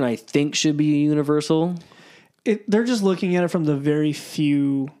children, I think, should be universal. They're just looking at it from the very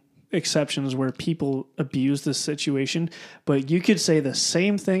few exceptions where people abuse this situation, but you could say the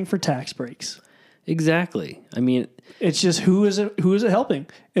same thing for tax breaks. Exactly. I mean, it's just who is it helping?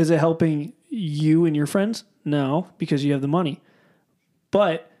 Is it helping you and your friends? No, because you have the money.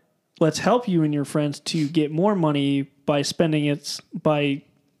 But let's help you and your friends to get more money by spending it, by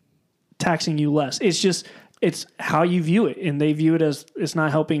taxing you less. It's how you view it, and they view it as it's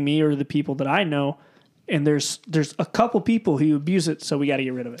not helping me or the people that I know. And there's a couple people who abuse it, so we got to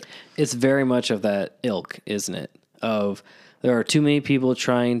get rid of it. It's very much of that ilk, isn't it? Of there are too many people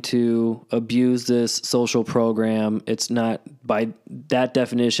trying to abuse this social program. It's not, by that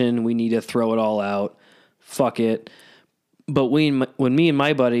definition, we need to throw it all out. Fuck it. But when me and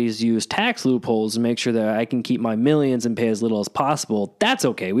my buddies use tax loopholes to make sure that I can keep my millions and pay as little as possible, that's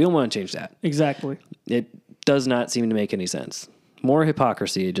okay. We don't want to change that. Exactly. It does not seem to make any sense. More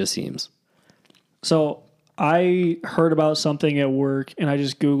hypocrisy, it just seems. So I heard about something at work, and I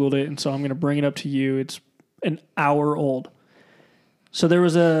just Googled it, and so I'm going to bring it up to you. It's an hour old. So there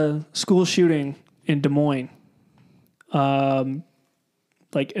was a school shooting in Des Moines,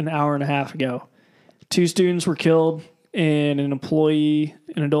 like an hour and a half ago. 2 students were killed, and an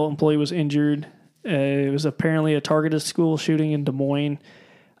adult employee was injured. It was apparently a targeted school shooting in Des Moines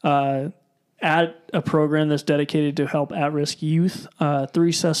at a program that's dedicated to help at-risk youth.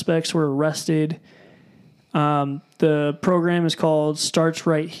 3 suspects were arrested. The program is called Starts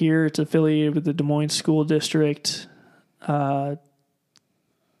Right Here. It's affiliated with the Des Moines School District. The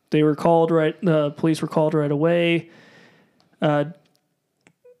police were called right away. It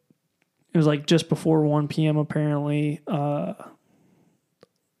was like just before 1 p.m. apparently.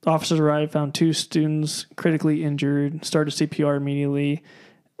 Officers arrived, found 2 students critically injured, started CPR immediately.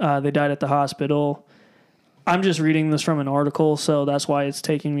 They died at the hospital. I'm just reading this from an article, so that's why it's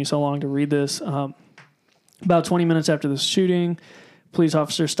taking me so long to read this. About 20 minutes after the shooting, police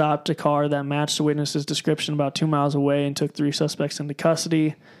officers stopped a car that matched the witness's description about 2 miles away and took 3 suspects into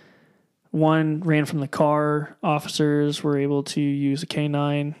custody. 1 ran from the car. Officers were able to use a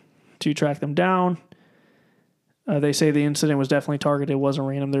K-9 to track them down. They say the incident was definitely targeted. It wasn't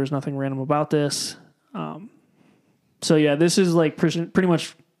random. There was nothing random about this. So yeah, this is like pretty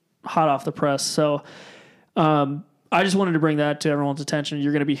much hot off the press. So I just wanted to bring that to everyone's attention.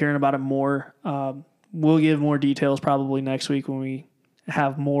 You're going to be hearing about it more. We'll give more details probably next week when we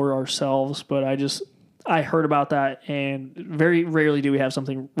have more ourselves. But I heard about that, and very rarely do we have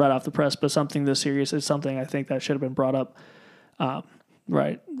something right off the press, but something this serious is something I think that should have been brought up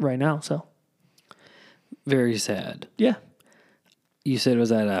right now. So very sad. Yeah. You said it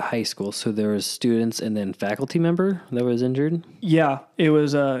was at a high school, so there was students and then faculty member that was injured? Yeah, it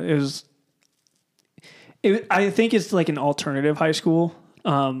was. I think it's like an alternative high school.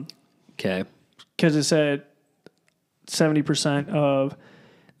 Okay. Because it said 70% of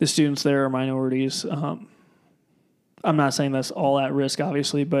the students there are minorities. I'm not saying that's all at risk,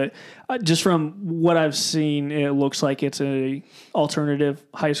 obviously, but just from what I've seen, it looks like it's a alternative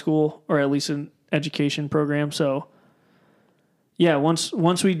high school, or at least an education program. So, yeah,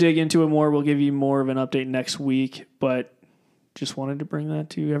 once we dig into it more, we'll give you more of an update next week. But just wanted to bring that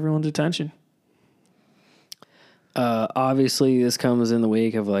to everyone's attention. Obviously, this comes in the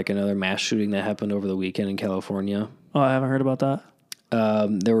wake of like another mass shooting that happened over the weekend in California. Oh, I haven't heard about that.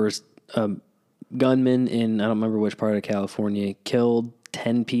 There was a gunman in, I don't remember which part of California, killed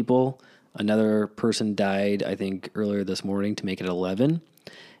 10 people. Another person died, I think, earlier this morning to make it 11.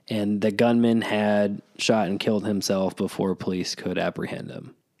 And the gunman had shot and killed himself before police could apprehend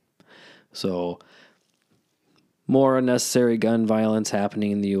him. So, more unnecessary gun violence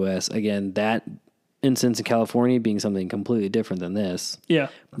happening in the U.S. Again, that instance in California being something completely different than this. Yeah.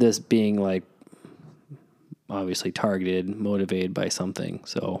 This being like obviously targeted, motivated by something.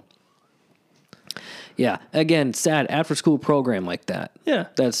 So, yeah, again, sad after school program like that. Yeah.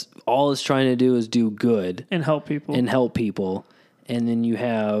 That's all it's trying to do is do good and help people. And then you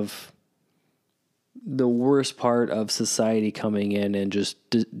have the worst part of society coming in and just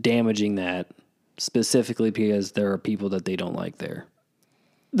damaging that, specifically because there are people that they don't like there.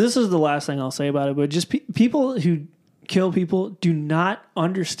 This is the last thing I'll say about it, but just people who kill people do not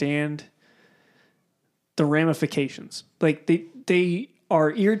understand the ramifications. Like they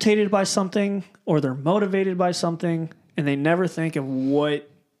are irritated by something, or they're motivated by something, and they never think of what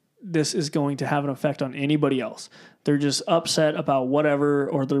this is going to have an effect on anybody else. They're just upset about whatever,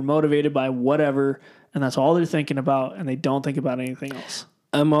 or they're motivated by whatever, and that's all they're thinking about, and they don't think about anything else.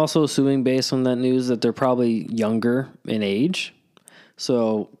 I'm also assuming, based on that news, that they're probably younger in age.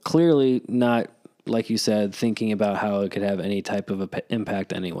 So clearly not, like you said, thinking about how it could have any type of impact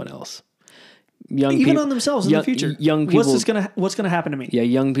to anyone else. even on themselves in the future. Young people, what's gonna happen to me? Yeah,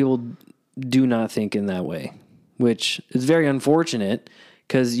 young people do not think in that way, which is very unfortunate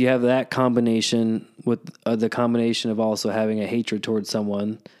because you have that combination with the combination of also having a hatred towards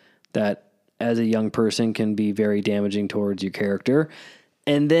someone that, as a young person, can be very damaging towards your character,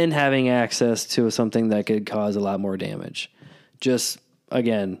 and then having access to something that could cause a lot more damage. Just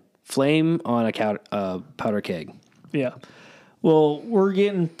again, flame on a powder keg. Yeah. Well, we're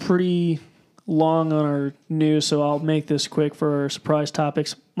getting pretty long on our news, so I'll make this quick for our surprise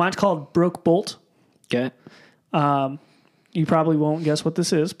topics. Mine's called Broke Bolt. Okay. You probably won't guess what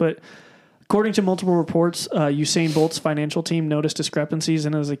this is, but according to multiple reports, Usain Bolt's financial team noticed discrepancies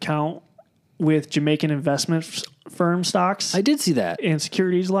in his account with Jamaican investment firm stocks. I did see that. And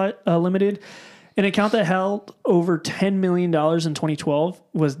Securities Limited. An account that held over $10 million in 2012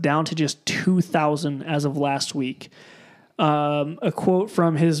 was down to just $2,000 as of last week. A quote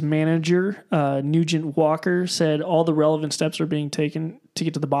from his manager, Nugent Walker, said all the relevant steps are being taken to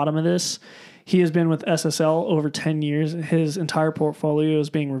get to the bottom of this. He has been with SSL over 10 years. His entire portfolio is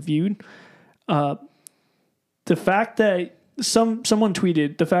being reviewed. The fact that someone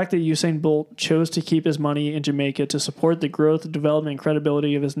tweeted, the fact that Usain Bolt chose to keep his money in Jamaica to support the growth, development, and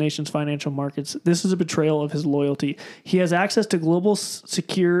credibility of his nation's financial markets, this is a betrayal of his loyalty. He has access to global,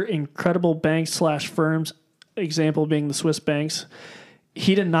 secure, incredible banks / firms, example being the Swiss banks.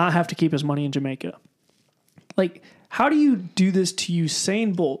 He did not have to keep his money in Jamaica. Like, how do you do this to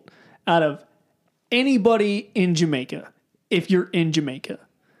Usain Bolt out of anybody in Jamaica if you're in Jamaica?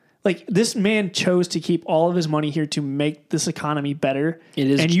 Like, this man chose to keep all of his money here to make this economy better,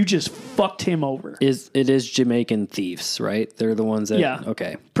 and you just fucked him over. It is Jamaican thieves, right? They're the ones that... Yeah.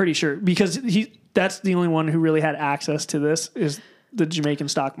 Okay. Pretty sure. Because that's the only one who really had access to this is the Jamaican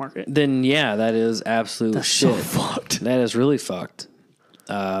stock market. Then, yeah, that is absolute shit. So fucked. That is really fucked.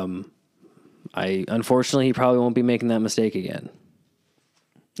 Unfortunately, he probably won't be making that mistake again.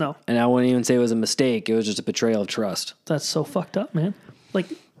 No. And I wouldn't even say it was a mistake. It was just a betrayal of trust. That's so fucked up, man. Like,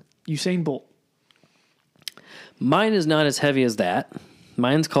 Usain Bolt. Mine is not as heavy as that.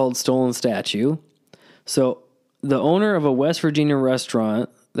 Mine's called Stolen Statue. So, the owner of a West Virginia restaurant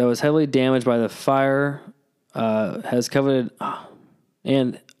that was heavily damaged by the fire has coveted...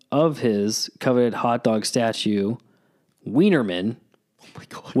 and of his coveted hot dog statue, Wienerman,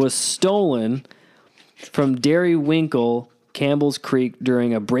 was stolen from Dairy Winkle, Campbell's Creek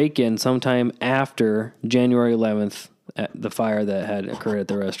during a break-in sometime after January 11th, at the fire that had occurred at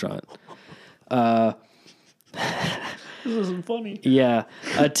the restaurant. This isn't funny. Yeah.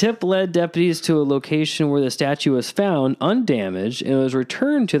 A tip led deputies to a location where the statue was found undamaged and was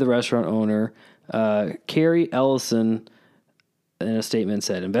returned to the restaurant owner, Carrie Ellison. In a statement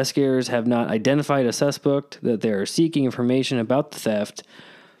said, investigators have not identified a suspect that they are seeking information about the theft.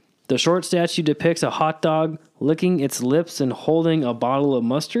 The short statue depicts a hot dog licking its lips and holding a bottle of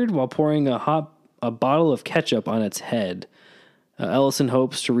mustard while pouring a bottle of ketchup on its head. Ellison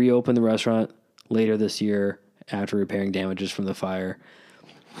hopes to reopen the restaurant later this year after repairing damages from the fire.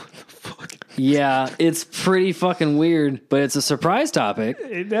 What the fuck? Yeah, it's pretty fucking weird, but it's a surprise topic.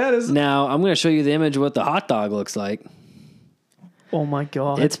 That is. Now, I'm going to show you the image of what the hot dog looks like. Oh my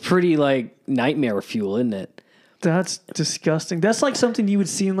God. It's pretty like nightmare fuel, isn't it? That's disgusting. That's like something you would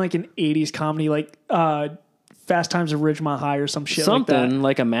see in like an 80s comedy, like Fast Times at Ridgemont High or some shit like that. Something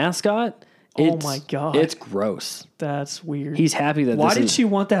like a mascot. Oh my God. It's gross. That's weird. He's happy that Why did she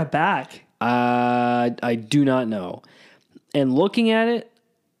want that back? I do not know. And looking at it,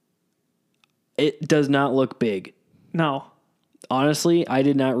 it does not look big. No. Honestly, I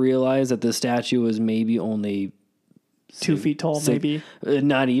did not realize that the statue was maybe only 2 feet tall, maybe.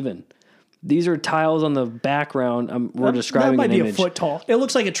 Not even. These are tiles on the background. We're describing that might an be image. a foot tall. It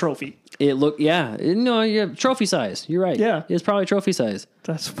looks like a trophy. Trophy size. You're right. Yeah. It's probably trophy size.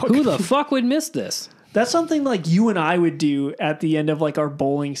 That's fucking... Who the fuck would miss this? That's something like you and I would do at the end of like our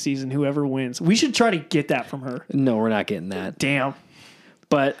bowling season, whoever wins. We should try to get that from her. No, we're not getting that. Damn.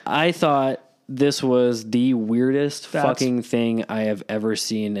 But I thought this was the weirdest fucking thing I have ever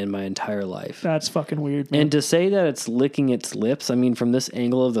seen in my entire life. That's fucking weird, man. And to say that it's licking its lips, I mean, from this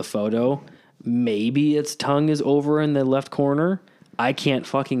angle of the photo, maybe its tongue is over in the left corner. I can't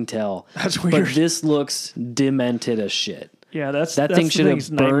fucking tell. That's weird. But this looks demented as shit. Yeah, that thing should have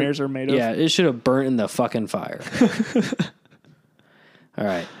burnt. Nightmares are made of. Yeah, it should have burnt in the fucking fire. All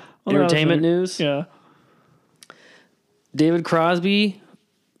right. Entertainment news. Yeah. David Crosby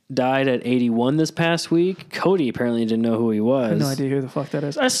died at 81 this past week. Cody apparently didn't know who he was. I have no idea who the fuck that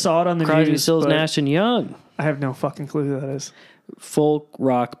is. I saw it on the Crosby, news. Stills, Nash and Young. I have no fucking clue who that is. Folk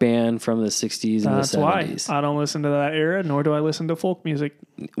rock band from the 60s and the 70s. That's why I don't listen to that era, nor do I listen to folk music.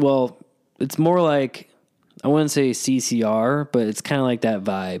 Well, it's more like, I wouldn't say CCR, but it's kind of like that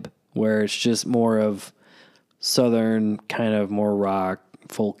vibe where it's just more of Southern, kind of more rock,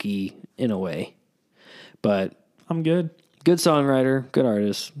 folky in a way. But I'm good. good songwriter, good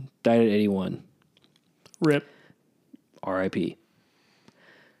artist, died at 81. Rip. R.I.P.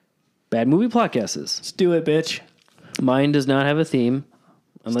 Bad movie plot guesses. Let's do it, bitch. Mine does not have a theme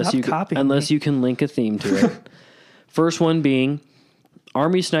unless you can link a theme to it. First one being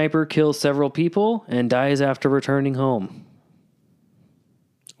Army sniper kills several people and dies after returning home.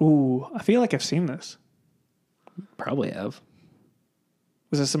 Ooh, I feel like I've seen this. Probably have.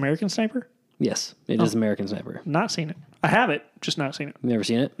 Was this American Sniper? Yes, it is American Sniper. Not seen it. I have it, just not seen it. Never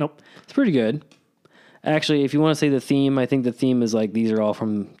seen it? Nope. It's pretty good. Actually, if you want to say the theme, I think the theme is like these are all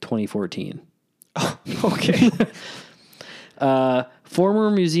from 2014. Okay.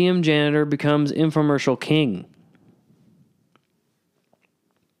 Former museum janitor becomes infomercial king.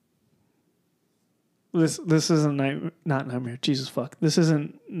 This isn't not Nightmare. Jesus fuck. This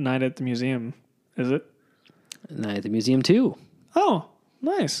isn't Night at the Museum, is it? Night at the Museum 2. Oh,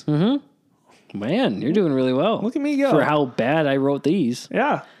 nice. Man, you're doing really well. Look at me go. For how bad I wrote these.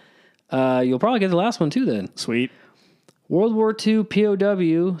 Yeah. You'll probably get the last one too then. Sweet. World War II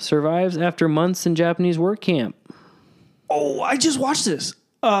POW survives after months in Japanese work camp. Oh, I just watched this.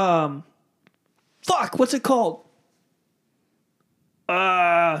 Fuck, what's it called?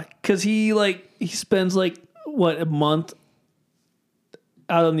 Cause he spends a month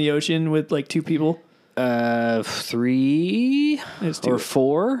out on the ocean with like two people. 3 or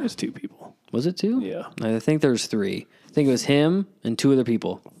 4? It's two people. Was it 2? Yeah. I think there's 3. I think it was him and 2 other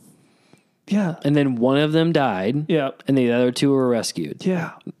people. Yeah. And then one of them died. Yeah. And the other 2 were rescued.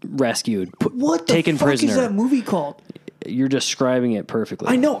 Yeah. Rescued. What the taken fuck prisoner. is that movie called? You're describing it perfectly.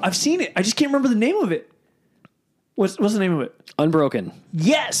 I know. I've seen it. I just can't remember the name of it. What's the name of it? Unbroken.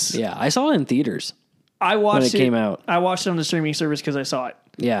 Yes. Yeah, I saw it in theaters. I watched when it came out. I watched it on the streaming service because I saw it.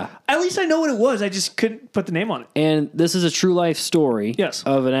 Yeah. At least I know what it was. I just couldn't put the name on it. And this is a true life story Yes.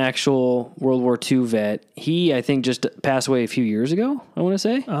 of an actual World War II vet. He, I think, just passed away a few years ago, I want to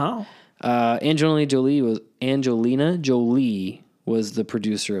say. Oh. Angelina Jolie was the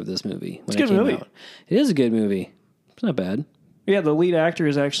producer of this movie. It's a good movie. Out. It is a good movie. It's not bad. Yeah, the lead actor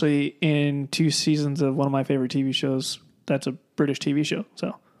is actually in 2 seasons of one of my favorite TV shows. That's a British TV show.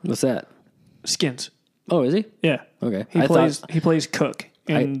 So What's that? Skins. Oh, is he? Yeah. Okay. He plays Cook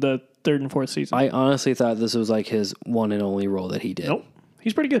in the 3rd and 4th season. I honestly thought this was like his one and only role that he did. Nope.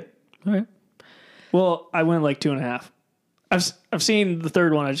 He's pretty good. All right. Well, I went like 2.5. I've seen the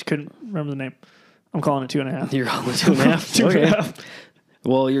 3rd one. I just couldn't remember the name. I'm calling it 2.5. You're on with 2.5? Okay.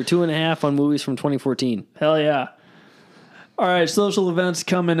 Well, you're 2.5 on movies from 2014. Hell yeah. All right, social events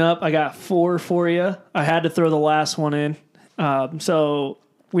coming up. I got 4 for you. I had to throw the last one in. So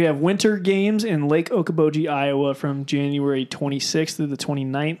we have winter games in Lake Okoboji, Iowa from January 26th through the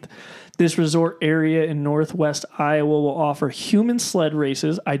 29th. This resort area in northwest Iowa will offer human sled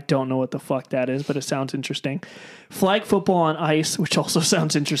races. I don't know what the fuck that is, but it sounds interesting. Flag football on ice, which also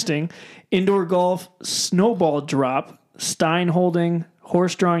sounds interesting. Indoor golf, snowball drop, stein holding,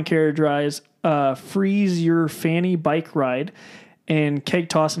 horse-drawn carriage rides, freeze your fanny bike ride, and keg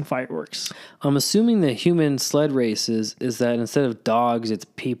toss and fireworks. I'm assuming the human sled races is that instead of dogs, it's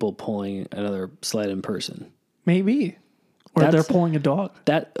people pulling another sled in person. Maybe. Or they're pulling a dog.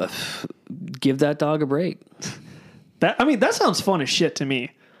 That give that dog a break. That sounds fun as shit to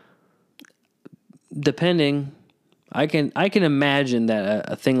me. Depending, I can imagine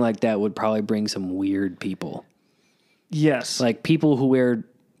that a thing like that would probably bring some weird people. Yes. Like people who wear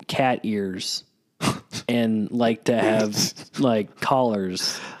cat ears and like to have like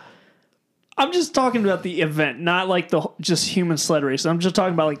collars. I'm just talking about the event, not like the just human sled race. I'm just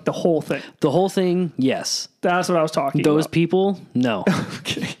talking about like the whole thing. The whole thing, yes. That's what I was talking Those about. people, no.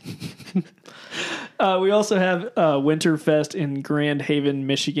 Okay. We also have Winterfest in Grand Haven,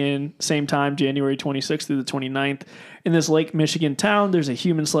 Michigan. Same time, January 26th through the 29th. In this Lake Michigan town, there's a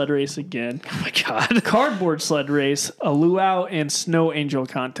human sled race again. Oh my God. Cardboard sled race, a luau, and snow angel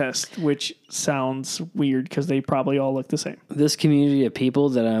contest, which sounds weird because they probably all look the same. This community of people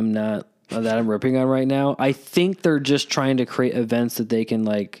that I'm ripping on right now, I think they're just trying to create events that they can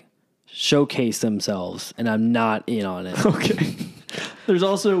like showcase themselves, and I'm not in on it. Okay. There's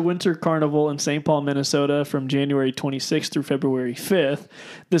also a winter carnival in St. Paul, Minnesota from January 26th through February 5th.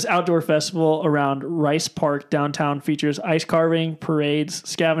 This outdoor festival around Rice Park downtown features ice carving, parades,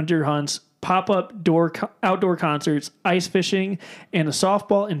 scavenger hunts, pop-up outdoor concerts, ice fishing, and a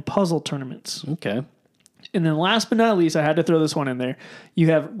softball and puzzle tournaments. Okay. And then last but not least, I had to throw this one in there.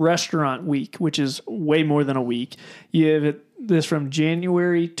 You have Restaurant Week, which is way more than a week. You have this from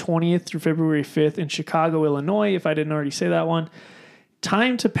January 20th through February 5th in Chicago, Illinois, if I didn't already say that one.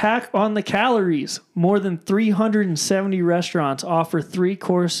 Time to pack on the calories. More than 370 restaurants offer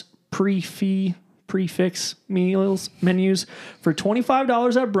 3-course prefix menus for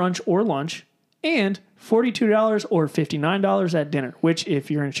 $25 at brunch or lunch and $42 or $59 at dinner, which, if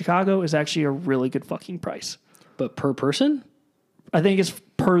you're in Chicago, is actually a really good fucking price. But per person? I think it's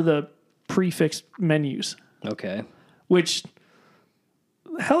per the prefix menus. Okay. Which,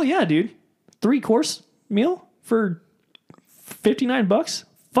 hell yeah, dude. 3-course meal for $59?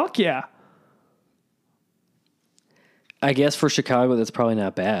 Fuck yeah. I guess for Chicago, that's probably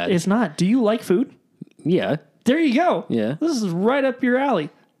not bad. It's not. Do you like food? Yeah. There you go. Yeah. This is right up your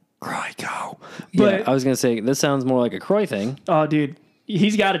alley. Croy, go. But yeah, I was going to say, this sounds more like a Croy thing. Oh, dude.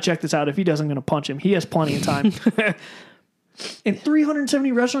 He's got to check this out. If he doesn't, I'm going to punch him. He has plenty of time. In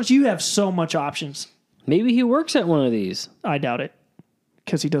 370 restaurants, you have so much options. Maybe he works at one of these. I doubt it.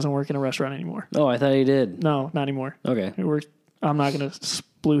 Because he doesn't work in a restaurant anymore. Oh, I thought he did. No, not anymore. Okay. He works. I'm not going to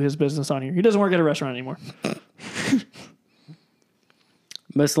splue his business on here. He doesn't work at a restaurant anymore.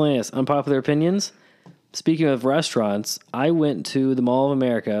 Miscellaneous unpopular opinions. Speaking of restaurants, I went to the Mall of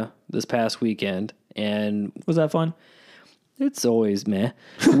America this past weekend, and was that fun? It's always meh.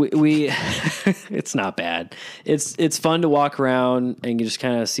 we it's not bad. It's fun to walk around and you just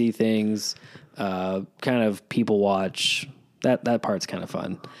kind of see things, kind of people watch. That part's kind of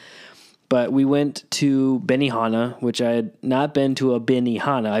fun. But we went to Benihana, which I had not been to a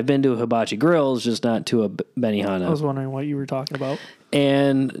Benihana. I've been to a Hibachi Grills, just not to a Benihana. I was wondering what you were talking about.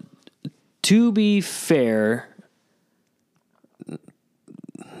 And to be fair,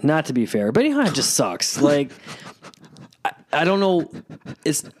 not to be fair, Benihana just sucks. Like, I don't know.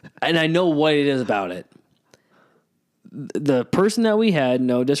 And I know what it is about it. The person that we had,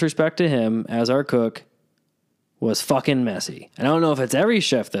 no disrespect to him, as our cook, was fucking messy. And I don't know if it's every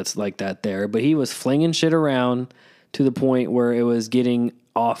chef that's like that there, but he was flinging shit around to the point where it was getting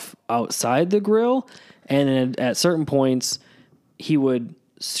off outside the grill. And then at certain points, he would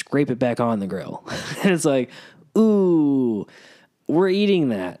scrape it back on the grill. And it's like, ooh, we're eating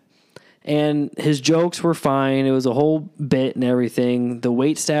that. And his jokes were fine. It was a whole bit and everything. The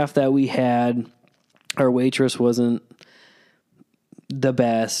wait staff that we had, our waitress wasn't the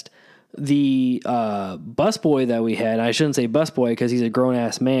best. The busboy that we had, I shouldn't say busboy because he's a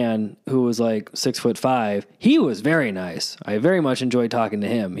grown-ass man who was like 6'5". He was very nice. I very much enjoyed talking to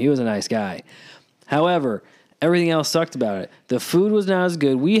him. He was a nice guy. However, everything else sucked about it. The food was not as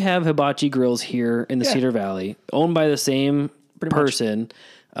good. We have Hibachi Grills here in the Cedar Valley, owned by the same person,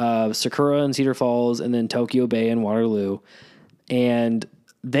 Sakura in Cedar Falls, and then Tokyo Bay in Waterloo. And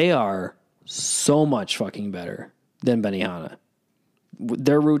they are so much fucking better than Benihana.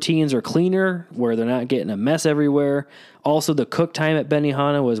 Their routines are cleaner, where they're not getting a mess everywhere. Also, the cook time at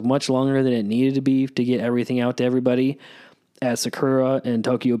Benihana was much longer than it needed to be to get everything out to everybody. At Sakura and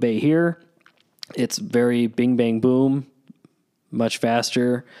Tokyo Bay here, it's very bing, bang, boom, much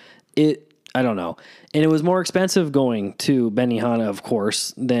faster. I don't know. And it was more expensive going to Benihana, of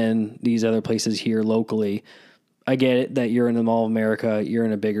course, than these other places here locally. I get it that you're in the Mall of America, you're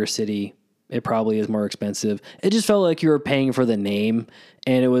in a bigger city. It probably is more expensive. It just felt like you were paying for the name,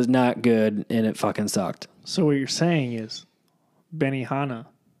 and it was not good, and it fucking sucked. So what you're saying is Benihana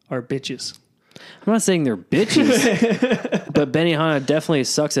are bitches. I'm not saying they're bitches, but Benihana definitely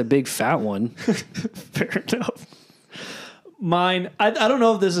sucks a big fat one. Fair enough. Mine, I don't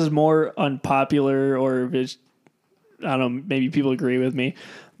know if this is more unpopular or if it's, I don't know, maybe people agree with me,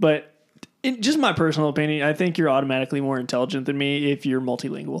 but in just my personal opinion, I think you're automatically more intelligent than me if you're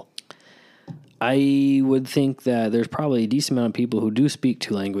multilingual. I would think that there's probably a decent amount of people who do speak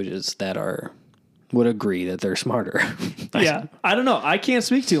 2 languages that would agree that they're smarter. Yeah. I don't know. I can't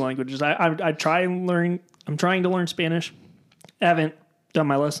speak 2 languages. I try and learn. I'm trying to learn Spanish. I haven't done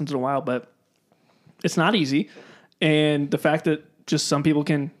my lessons in a while, but it's not easy. And the fact that just some people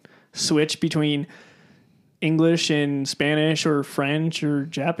can switch between English and Spanish or French or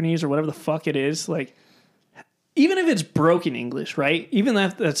Japanese or whatever the fuck it is, like, even if it's broken English, right? Even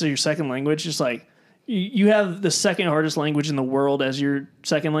if that's your second language, just like you have the second hardest language in the world as your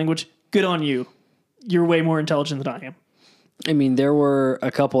second language. Good on you. You're way more intelligent than I am. I mean, there were a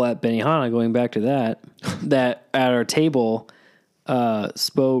couple at Benihana, going back to that at our table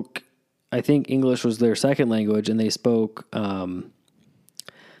spoke, I think English was their second language, and they spoke,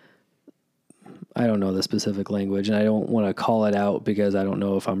 I don't know the specific language, and I don't want to call it out because I don't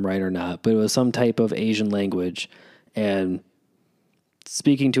know if I'm right or not, but it was some type of Asian language, and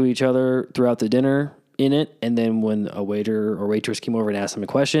speaking to each other throughout the dinner in it. And then when a waiter or waitress came over and asked him a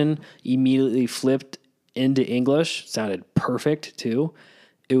question, immediately flipped into English. Sounded perfect too.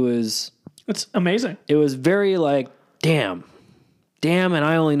 It's amazing. It was very like, damn, and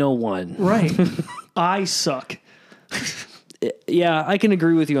I only know one. Right. I suck. Yeah, I can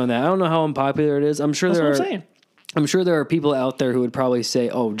agree with you on that. I don't know how unpopular it is. I'm sure That's what I'm saying. I'm sure there are people out there who would probably say,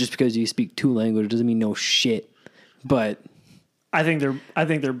 "Oh, just because you speak 2 languages doesn't mean no shit." But I think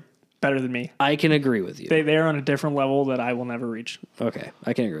they're better than me. I can agree with you. They're on a different level that I will never reach. Okay,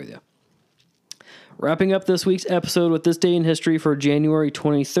 I can agree with you. Wrapping up this week's episode with this day in history for January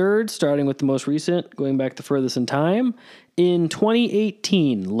 23rd, starting with the most recent, going back the furthest in time. In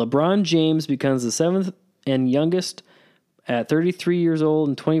 2018, LeBron James becomes the 7th and youngest at 33 years old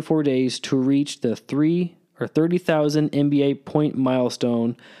and 24 days to reach the 30,000 NBA point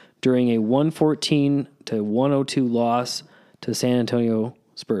milestone during a 114-102 loss to San Antonio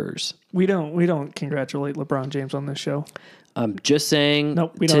Spurs. We don't congratulate LeBron James on this show. I'm just saying.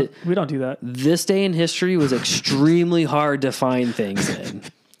 Nope, we don't do that. This day in history was extremely hard to find things in.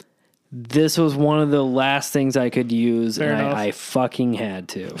 This was one of the last things I could use, Fair and enough. I fucking had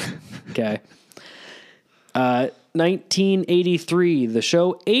to. Okay. 1983, the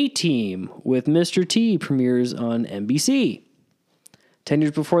show A-Team with Mr. T premieres on NBC. 10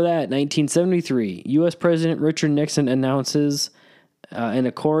 years before that, 1973, U.S. President Richard Nixon announces an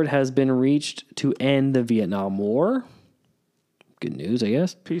accord has been reached to end the Vietnam War. Good news, I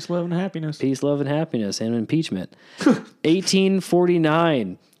guess. Peace, love, and happiness. Peace, love, and happiness, and impeachment.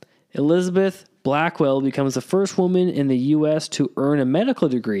 1849, Elizabeth Blackwell becomes the first woman in the U.S. to earn a medical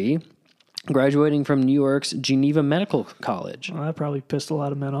degree, graduating from New York's Geneva Medical College. Well, that probably pissed a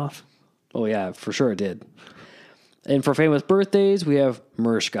lot of men off. Oh, yeah, for sure it did. And for famous birthdays, we have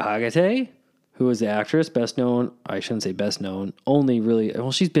Mariska Hargitay, who is the actress, best known, I shouldn't say best known, only really,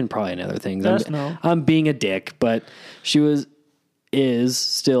 well, she's been probably in other things. I'm being a dick, but she is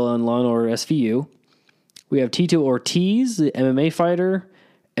still on Law & Order SVU. We have Tito Ortiz, the MMA fighter,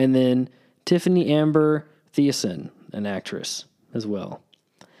 and then Tiffany Amber Thiessen, an actress as well.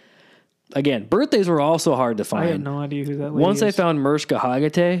 Again, birthdays were also hard to find. I had no idea who that lady Once is. I found Mariska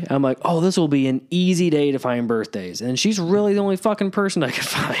Hargitay, I'm like, oh, this will be an easy day to find birthdays. And she's really the only fucking person I could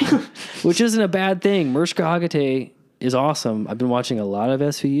find, which isn't a bad thing. Mariska Hargitay is awesome. I've been watching a lot of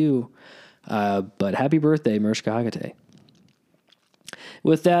SVU, but happy birthday, Mariska Hargitay.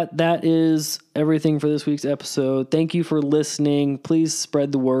 With that is everything for this week's episode. Thank you for listening. Please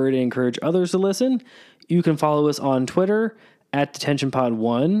spread the word and encourage others to listen. You can follow us on Twitter at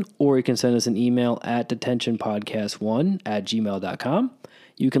DetentionPod1, or you can send us an email at detentionpodcast1@gmail.com.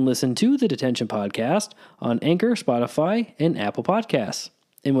 You can listen to the Detention Podcast on Anchor, Spotify, and Apple Podcasts.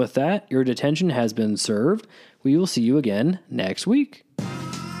 And with that, your detention has been served. We will see you again next week.